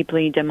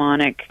deeply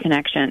demonic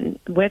connection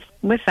with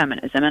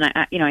feminism. And,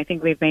 I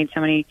think we've made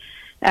so many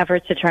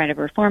efforts to try to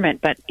reform it,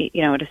 but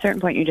you know, at a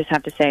certain point, you just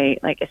have to say,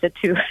 like, is it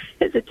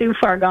too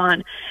far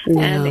gone? Yeah.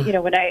 And you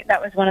know,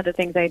 that was one of the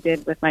things I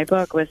did with my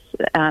book was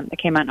it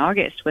came out in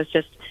August, was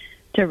just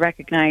to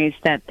recognize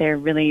that there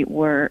really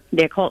were,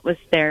 the occult was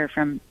there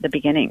from the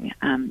beginning,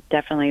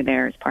 definitely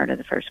there as part of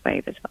the first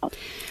wave as well.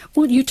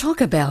 Well, you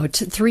talk about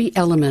 3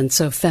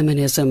 elements of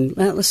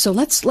feminism, so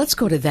let's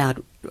go to that.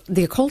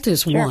 The occult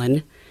is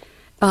one.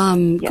 Go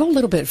a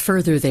little bit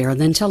further there,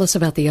 and then tell us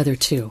about the other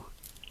 2.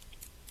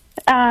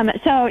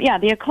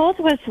 The occult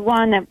was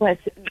one that was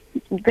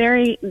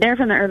very there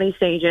from the early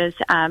stages.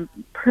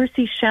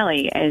 Percy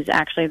Shelley is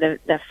actually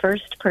the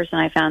first person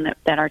I found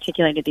that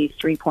articulated these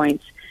 3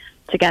 points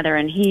together.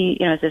 And he,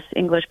 you know, is this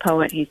English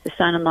poet. He's the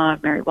son-in-law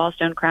of Mary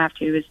Wollstonecraft,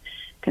 who is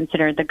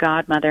considered the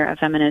godmother of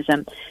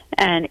feminism.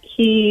 And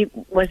he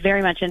was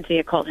very much into the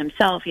occult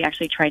himself. He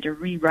actually tried to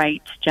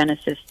rewrite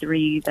Genesis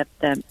 3,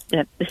 the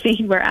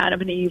scene where Adam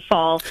and Eve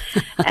fall,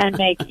 and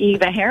make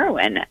Eve a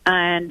heroine.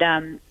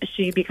 And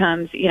she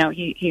becomes, you know,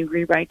 he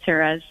rewrites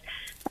her as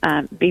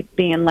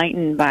being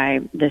enlightened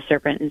by the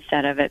serpent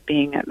instead of it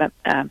being,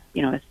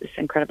 this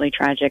incredibly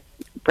tragic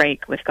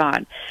break with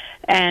God.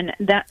 And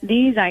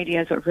these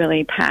ideas were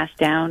really passed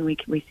down.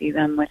 We see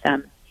them with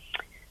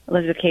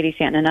Elizabeth Cady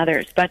Stanton and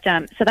others. But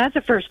so that's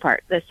the first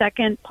part. The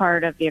second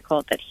part of the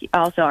occult that he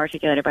also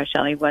articulated by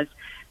Shelley was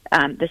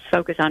this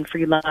focus on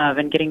free love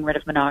and getting rid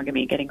of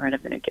monogamy, getting rid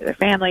of the nuclear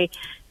family,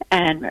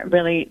 and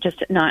really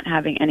just not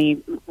having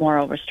any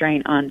moral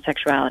restraint on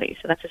sexuality.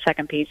 So that's the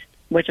second piece,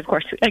 which, of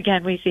course,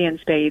 again, we see in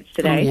spades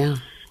today. Oh,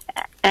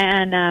 yeah.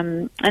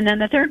 And then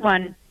the third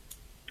one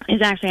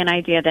is actually an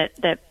idea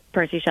that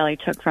Percy Shelley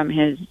took from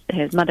his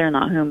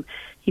mother-in-law, whom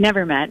he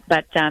never met,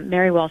 but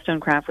Mary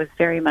Wollstonecraft was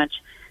very much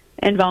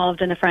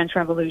involved in the French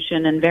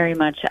Revolution, and very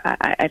much,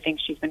 I think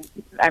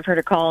I've heard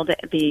her called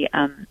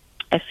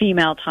a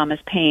female Thomas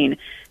Paine,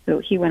 who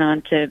he went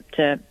on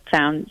to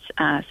found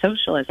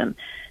socialism.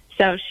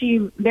 So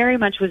she very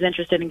much was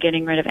interested in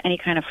getting rid of any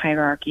kind of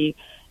hierarchy.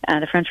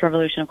 The French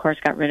Revolution, of course,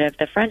 got rid of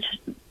the French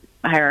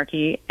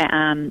hierarchy,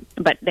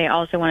 but they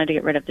also wanted to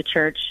get rid of the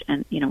church,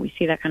 and you know, we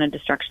see that kind of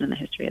destruction in the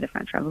history of the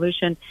French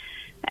Revolution,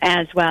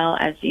 as well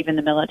as even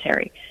the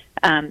military.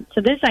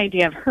 So this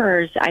idea of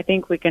hers, I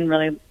think we can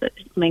really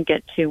link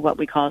it to what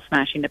we call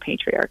smashing the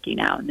patriarchy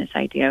now, and this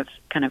idea of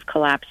kind of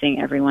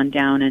collapsing everyone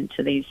down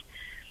into these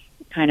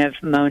kind of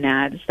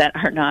monads that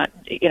are not,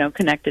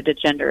 connected to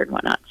gender and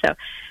whatnot. So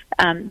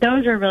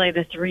those are really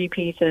the three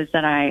pieces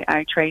that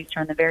I traced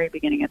from the very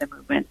beginning of the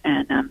movement,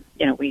 and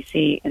we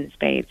see in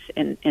spades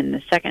in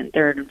the second,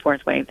 third, and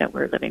fourth wave that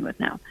we're living with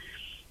now.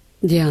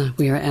 Yeah,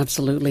 we are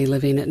absolutely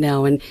living it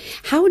now. And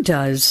how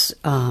is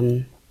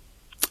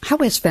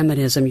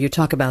feminism, you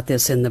talk about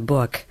this in the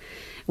book,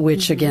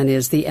 which again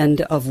is The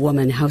End of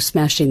Woman, How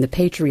Smashing the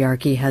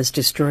Patriarchy Has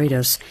Destroyed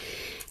Us.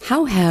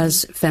 How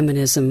has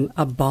feminism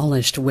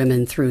abolished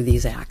women through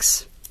these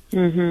acts?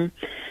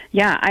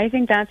 Yeah, I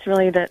think that's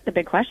really the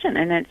big question.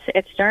 And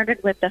it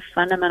started with the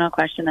fundamental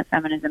question that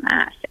feminism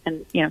asked.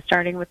 And,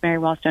 starting with Mary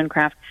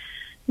Wollstonecraft,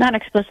 not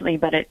explicitly,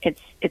 but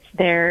it's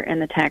there in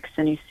the text,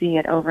 and you see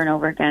it over and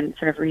over again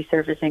sort of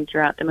resurfacing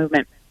throughout the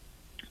movement.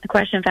 The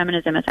question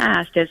feminism has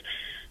asked is,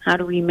 how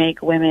do we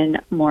make women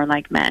more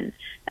like men?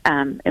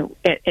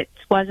 It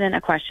wasn't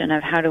a question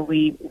of how do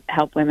we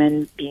help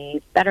women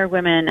be better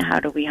women, how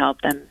do we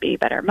help them be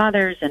better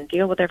mothers and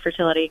deal with their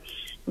fertility.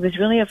 It was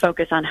really a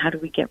focus on how do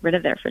we get rid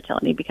of their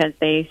fertility, because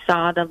they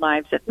saw the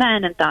lives of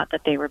men and thought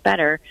that they were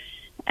better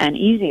and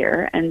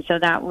easier, and so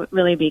that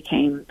really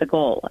became the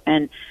goal.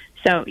 And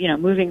so,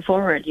 moving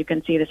forward, you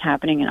can see this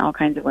happening in all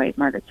kinds of ways.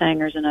 Margaret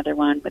Sanger's another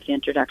one, with the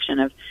introduction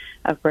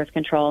of birth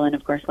control, and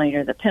of course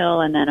later the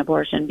pill, and then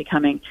abortion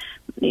becoming,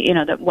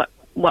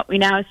 what we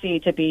now see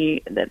to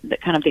be the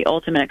kind of the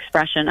ultimate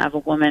expression of a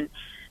woman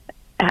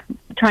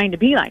trying to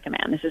be like a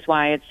man. This is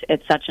why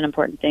it's such an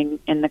important thing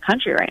in the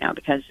country right now,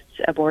 because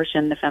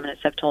abortion, the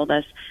feminists have told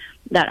us,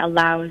 that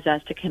allows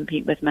us to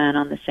compete with men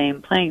on the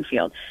same playing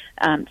field.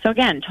 So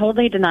again,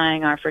 totally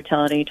denying our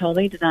fertility,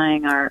 totally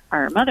denying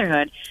our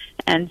motherhood.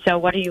 And so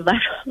what are you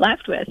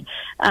left with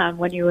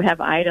when you have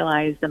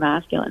idolized the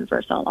masculine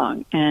for so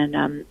long?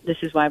 And this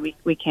is why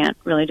we can't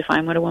really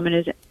define what a woman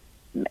is,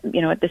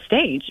 at this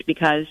stage,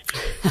 because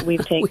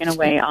we've taken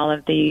away all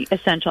of the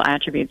essential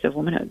attributes of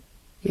womanhood.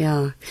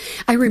 Yeah.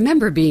 I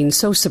remember being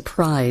so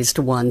surprised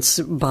once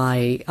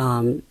by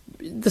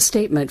the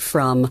statement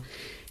from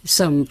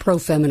some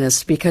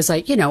pro-feminists, because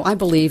I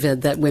believe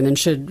that women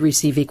should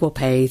receive equal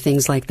pay,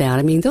 things like that.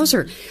 I mean, those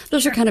are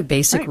kind of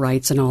basic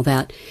rights and all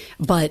that.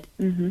 But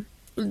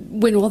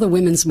when all the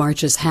women's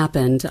marches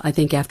happened, I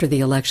think after the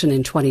election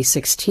in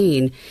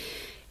 2016,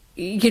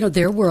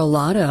 there were a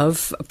lot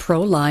of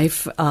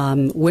pro-life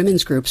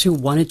women's groups who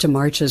wanted to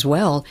march as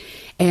well.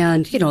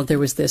 And, there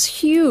was this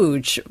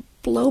huge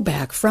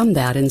blowback from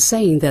that, and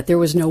saying that there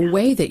was no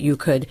way that you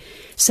could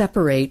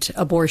separate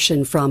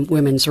abortion from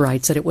women's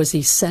rights, that it was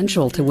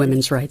essential to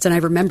women's rights. And I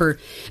remember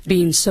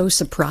being so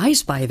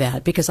surprised by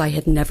that, because I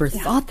had never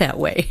thought that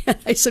way.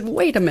 I said,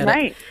 wait a minute.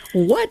 Right.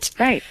 What?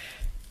 Right.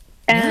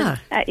 And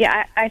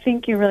I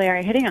think you really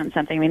are hitting on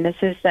something. I mean, this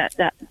is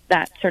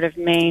that sort of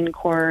main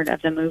chord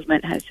of the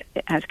movement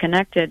has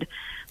connected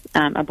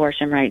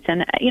abortion rights.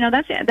 And,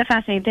 that's the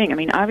fascinating thing. I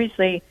mean,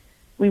 obviously,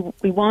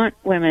 we want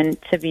women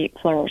to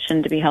flourish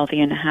and to be healthy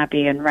and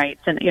happy and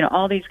rights and,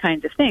 all these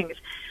kinds of things.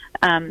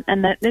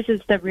 And that this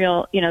is the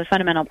real, the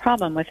fundamental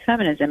problem with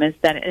feminism, is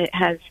that it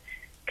has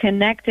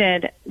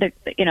connected the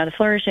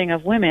flourishing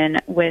of women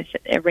with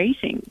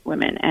erasing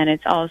women. And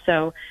it's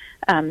also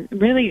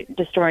really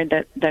destroyed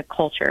the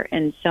culture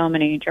in so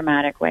many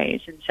dramatic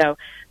ways. And so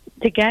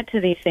to get to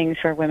these things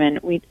for women,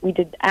 we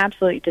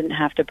absolutely didn't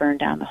have to burn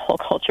down the whole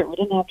culture. We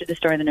didn't have to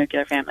destroy the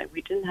nuclear family.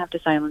 We didn't have to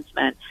silence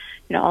men.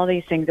 All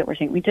these things that we're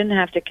seeing. We don't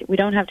have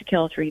to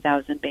kill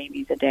 3,000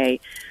 babies a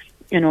day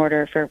in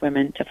order for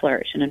women to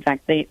flourish. And in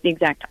fact, the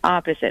exact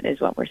opposite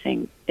is what we're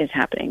seeing is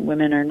happening.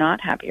 Women are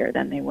not happier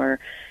than they were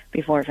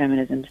before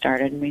feminism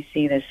started. And we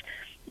see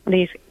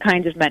these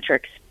kinds of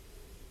metrics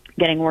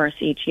getting worse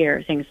each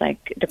year, things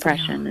like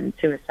depression and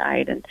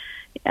suicide and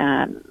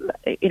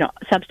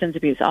substance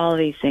abuse. All of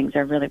these things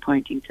are really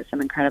pointing to some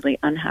incredibly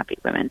unhappy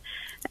women.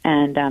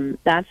 And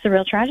that's the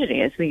real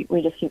tragedy, is we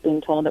just keep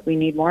being told that we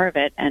need more of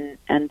it and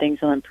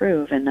things will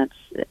improve, and that's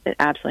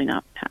absolutely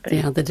not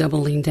happening. Yeah, the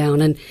doubling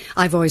down. And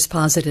I've always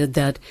posited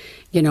that,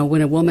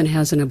 when a woman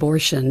has an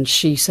abortion,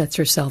 she sets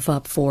herself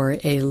up for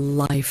a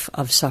life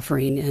of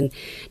suffering, and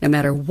no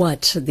matter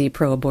what the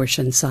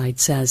pro-abortion side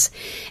says.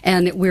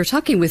 And we're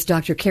talking with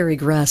Dr. Carrie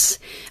Gress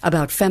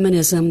about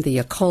feminism, the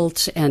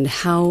occult, and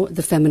how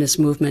the feminist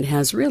movement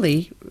has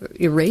really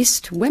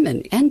erased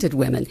women, ended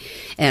women.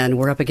 And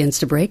we're up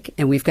against a break,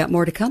 and we've got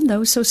more to come,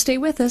 though, so stay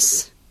with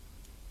us.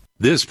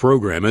 This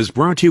program is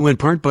brought to you in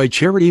part by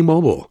Charity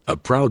Mobile, a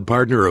proud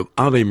partner of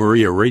Ave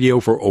Maria Radio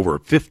for over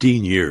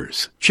 15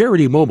 years.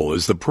 Charity Mobile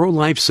is the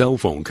pro-life cell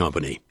phone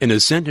company and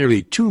has sent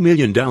nearly $2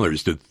 million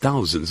to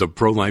thousands of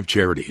pro-life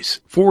charities.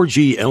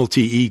 4G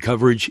LTE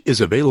coverage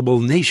is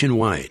available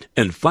nationwide,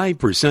 and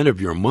 5%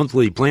 of your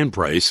monthly plan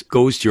price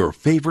goes to your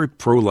favorite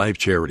pro-life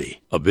charity.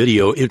 A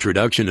video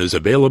introduction is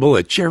available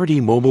at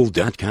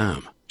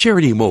CharityMobile.com.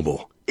 Charity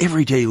Mobile,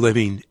 everyday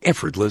living,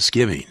 effortless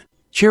giving.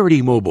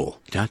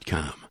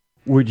 CharityMobile.com.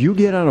 Would you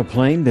get on a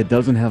plane that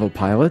doesn't have a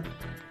pilot?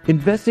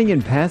 Investing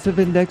in passive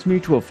index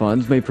mutual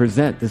funds may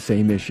present the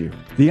same issue.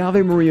 The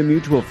Ave Maria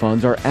mutual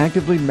funds are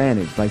actively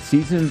managed by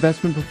seasoned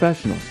investment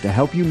professionals to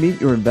help you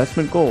meet your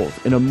investment goals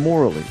in a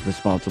morally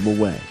responsible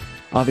way.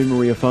 Ave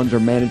Maria funds are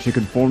managed to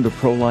conform to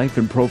pro-life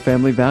and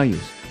pro-family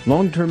values.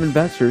 Long-term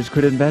investors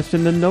could invest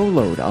in the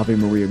no-load Ave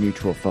Maria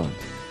mutual funds.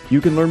 You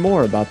can learn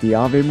more about the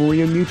Ave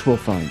Maria mutual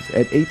funds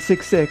at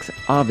 866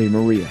 Ave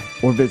Maria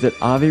or visit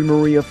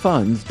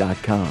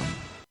AveMariaFunds.com.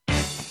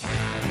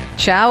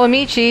 Ciao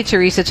amici,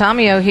 Teresa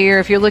Tomeo here.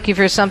 If you're looking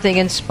for something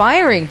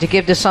inspiring to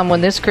give to someone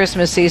this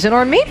Christmas season,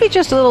 or maybe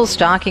just a little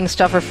stocking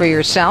stuffer for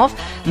yourself,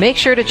 make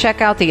sure to check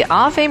out the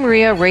Ave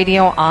Maria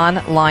Radio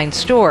online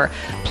store.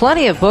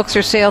 Plenty of books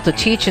are sale to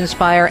teach,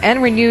 inspire,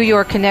 and renew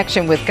your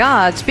connection with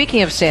God.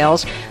 Speaking of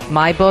sales,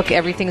 my book,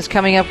 Everything's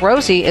Coming Up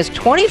Rosy, is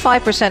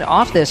 25%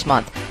 off this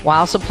month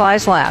while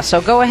supplies last. So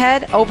go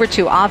ahead over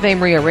to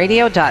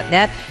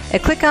AveMariaRadio.net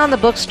and click on the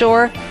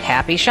bookstore.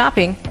 Happy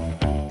shopping.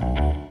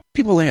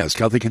 People ask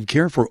how they can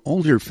care for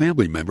older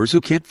family members who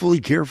can't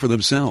fully care for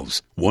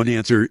themselves. One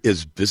answer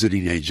is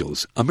Visiting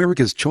Angels,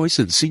 America's choice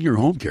in senior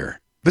home care.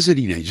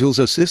 Visiting Angels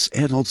assists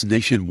adults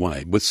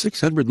nationwide with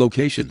 600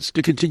 locations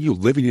to continue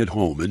living at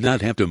home and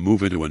not have to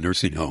move into a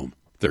nursing home.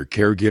 Their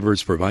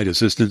caregivers provide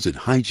assistance in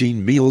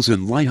hygiene, meals,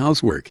 and light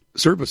housework.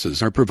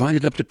 Services are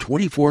provided up to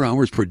 24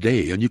 hours per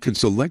day, and you can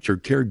select your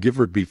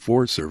caregiver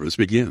before service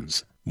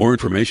begins. More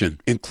information,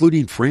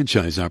 including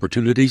franchise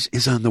opportunities,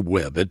 is on the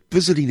web at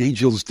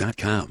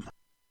visitingangels.com.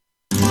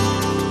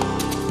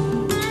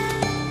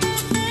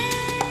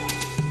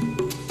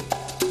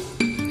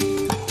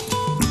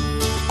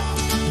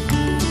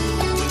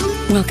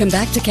 Welcome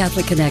back to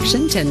Catholic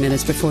Connection, 10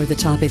 minutes before the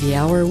top of the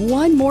hour.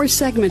 One more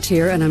segment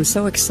here, and I'm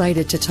so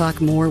excited to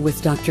talk more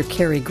with Dr.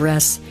 Carrie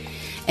Gress.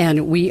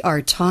 And we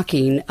are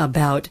talking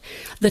about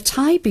the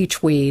tie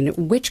between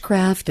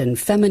witchcraft and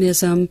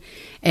feminism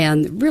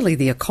and really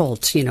the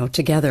occult,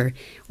 together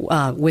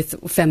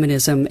with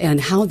feminism,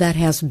 and how that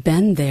has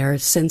been there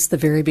since the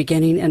very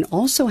beginning, and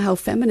also how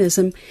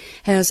feminism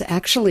has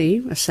actually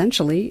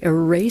essentially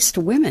erased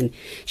women.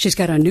 She's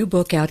got a new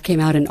book out, came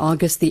out in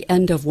August, The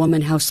End of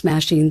Woman, How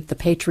Smashing the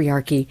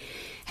Patriarchy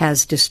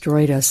Has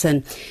Destroyed Us.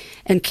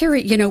 And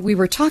Carrie, we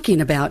were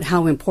talking about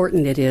how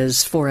important it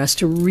is for us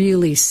to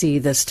really see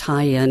this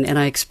tie-in, and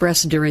I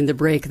expressed during the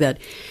break that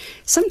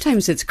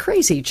sometimes it's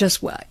crazy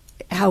just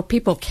how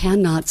people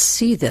cannot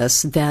see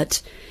this,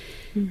 that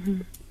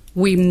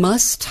we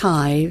must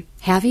tie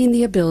having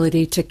the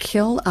ability to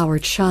kill our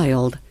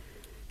child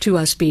to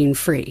us being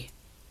free.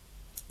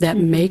 That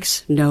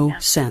makes no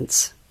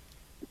sense.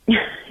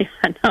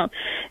 No,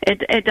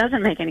 it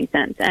doesn't make any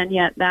sense, and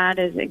yet that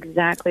is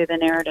exactly the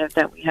narrative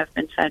that we have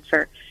been fed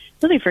for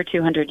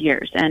 200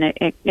 years, and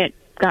it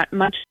got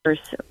much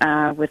worse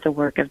with the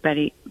work of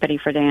Betty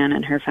Friedan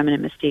and her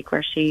Feminine Mystique,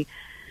 where she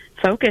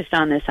focused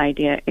on this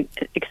idea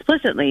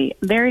explicitly,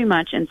 very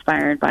much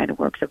inspired by the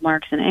works of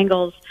Marx and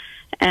Engels,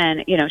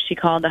 and she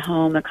called the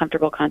home a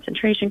comfortable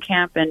concentration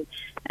camp, and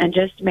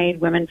just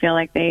made women feel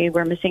like they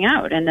were missing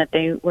out, and that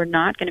they were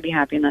not going to be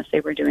happy unless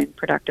they were doing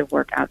productive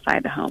work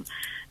outside the home.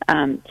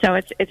 So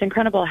it's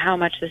incredible how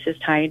much this is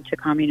tied to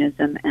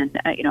communism and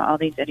all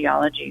these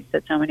ideologies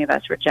that so many of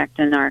us reject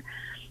in our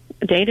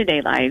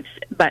day-to-day lives,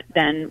 but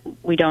then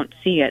we don't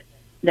see it,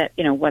 that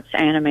what's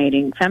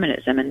animating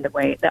feminism and the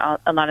way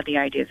that a lot of the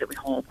ideas that we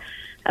hold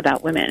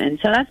about women. And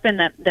so that's been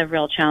the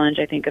real challenge,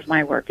 I think, of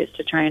my work, is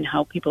to try and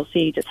help people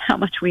see just how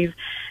much we've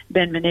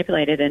been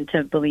manipulated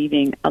into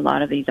believing a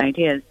lot of these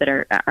ideas that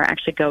are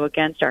actually go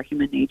against our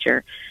human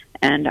nature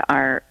and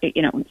are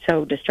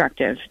so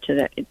destructive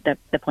to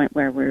the point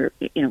where we're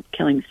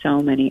killing so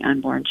many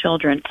unborn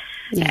children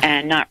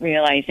and not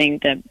realizing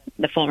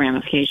the full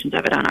ramifications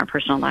of it on our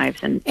personal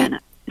lives and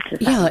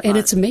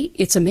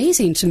it's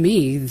amazing to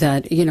me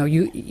that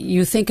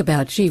you think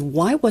about, gee,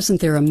 why wasn't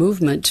there a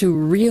movement to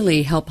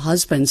really help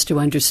husbands to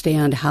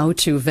understand how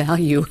to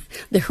value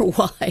their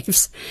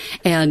wives,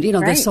 and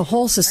this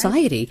whole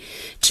society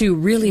to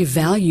really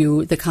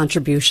value the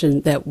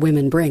contribution that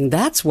women bring?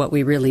 That's what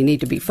we really need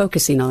to be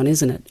focusing on,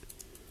 isn't it?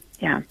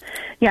 Yeah.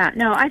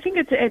 No, I think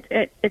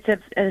it's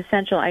an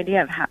essential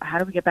idea of how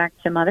do we get back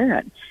to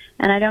motherhood.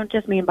 And I don't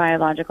just mean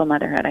biological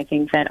motherhood. I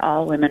think that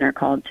all women are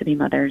called to be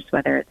mothers,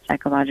 whether it's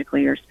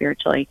psychologically or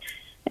spiritually,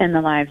 in the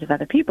lives of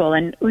other people.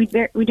 And we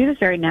do this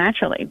very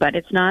naturally, but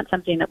it's not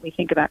something that we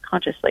think about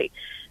consciously.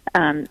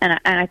 And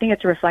I think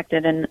it's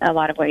reflected in a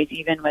lot of ways,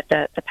 even with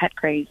the pet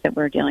craze that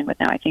we're dealing with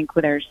now. I think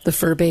there's the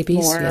fur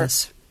babies,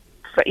 yes.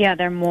 But yeah,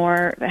 there are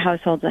more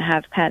households that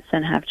have pets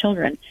than have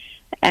children.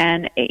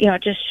 And,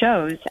 it just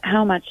shows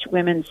how much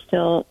women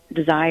still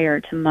desire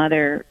to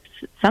mother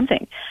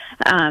something.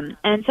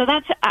 And so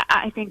that's,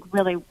 I think,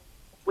 really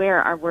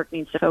where our work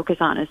needs to focus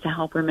on, is to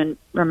help women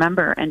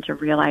remember and to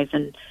realize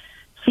and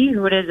see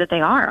who it is that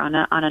they are on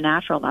a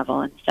natural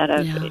level, instead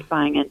of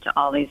buying into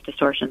all these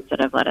distortions that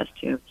have led us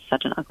to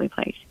such an ugly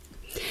place.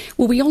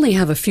 Well, we only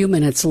have a few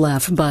minutes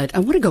left, but I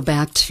want to go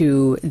back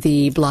to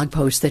the blog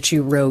post that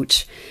you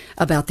wrote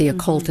about the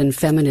occult and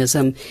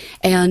feminism.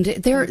 And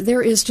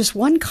there is just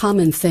one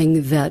common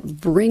thing that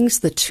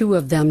brings the two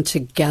of them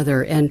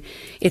together. And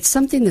it's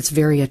something that's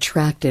very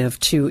attractive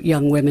to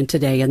young women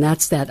today. And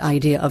that's that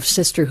idea of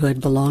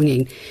sisterhood,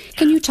 belonging.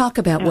 Can you talk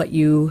about what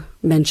you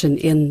mentioned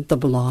in the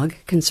blog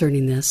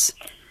concerning this?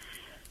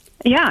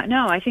 Yeah,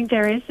 no, I think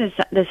there is this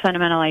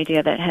fundamental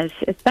idea that has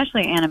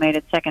especially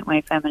animated second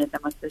wave feminism,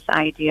 was this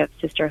idea of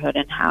sisterhood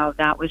and how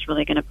that was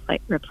really going to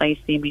replace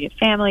the immediate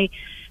family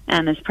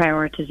and this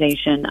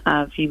prioritization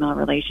of female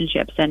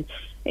relationships. And,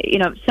 you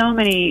know, so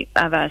many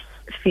of us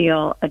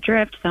feel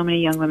adrift, so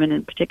many young women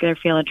in particular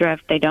feel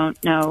adrift. They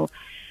don't know,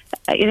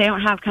 they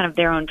don't have kind of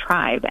their own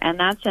tribe. And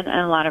that's in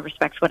a lot of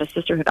respects what a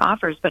sisterhood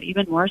offers, but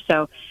even more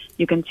so,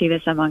 you can see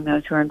this among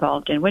those who are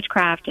involved in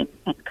witchcraft and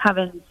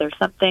covens. There's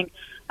something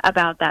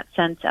about that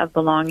sense of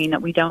belonging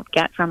that we don't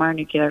get from our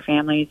nuclear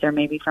families or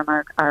maybe from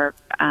our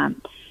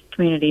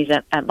communities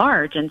at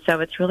large. And so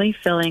it's really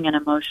filling an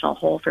emotional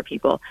hole for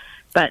people.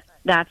 But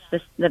that's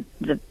the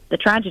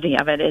tragedy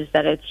of it, is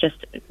that it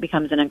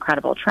becomes an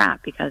incredible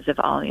trap because of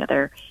all the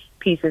other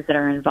pieces that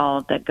are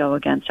involved that go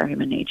against our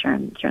human nature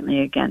and certainly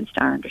against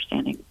our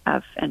understanding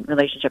of and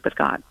relationship with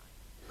God.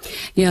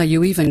 Yeah,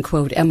 you even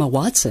quote Emma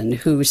Watson,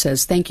 who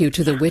says, "Thank you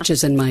to the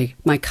witches in my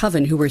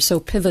coven who were so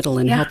pivotal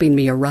in helping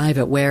me arrive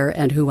at where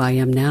and who I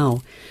am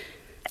now."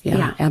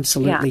 Yeah,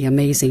 absolutely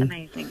amazing. It's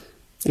amazing.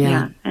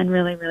 Yeah, and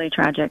really, really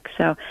tragic.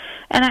 So,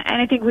 and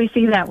I think we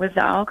see that with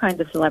all kinds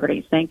of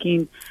celebrities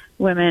thanking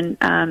women.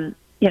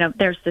 You know,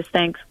 there's this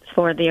thanks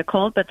for the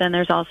occult, but then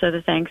there's also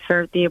the thanks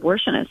for the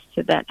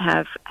abortionists that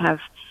have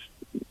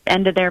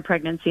ended their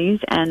pregnancies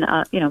and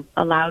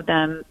allowed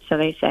them, so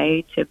they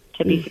say, to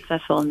be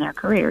successful in their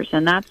careers.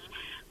 And that's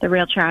the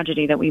real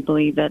tragedy, that we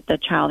believe that the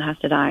child has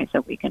to die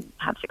so we can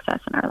have success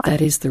in our life.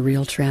 That is the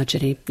real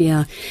tragedy.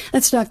 Yeah.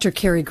 That's Dr.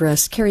 Carrie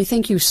Gress. Carrie,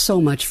 thank you so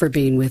much for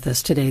being with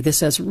us today. This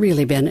has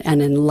really been an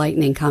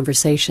enlightening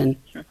conversation.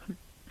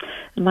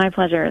 My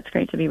pleasure. It's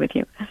great to be with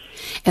you.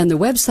 And the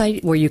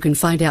website where you can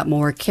find out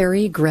more,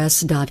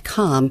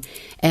 carriegress.com,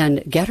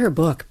 and get her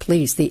book,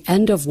 please, The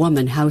End of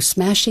Woman, How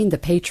Smashing the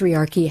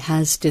Patriarchy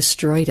Has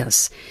Destroyed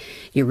Us.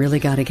 You really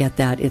got to get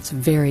that. It's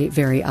very,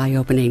 very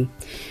eye-opening.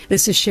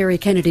 This is Sherry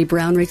Kennedy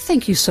Brownrigg.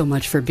 Thank you so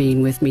much for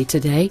being with me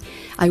today.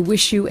 I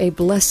wish you a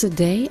blessed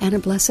day and a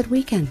blessed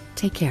weekend.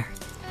 Take care.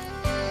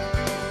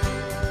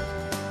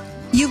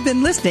 You've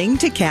been listening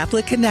to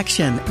Catholic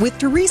Connection with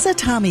Teresa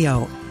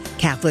Tomeo.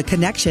 Catholic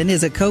Connection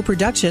is a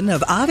co-production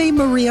of Ave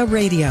Maria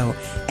Radio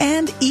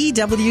and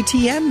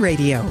EWTN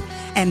Radio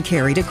and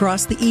carried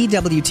across the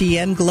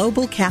EWTN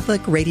Global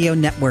Catholic Radio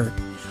Network.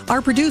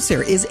 Our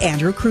producer is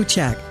Andrew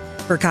Kruchek.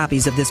 For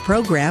copies of this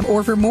program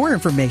or for more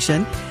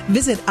information,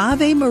 visit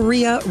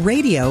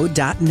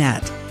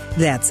AveMariaRadio.net.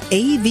 That's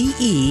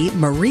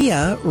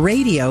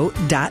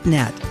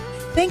AVEMariaRadio.net.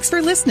 Thanks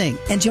for listening,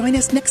 and join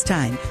us next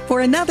time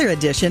for another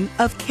edition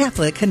of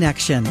Catholic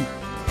Connection.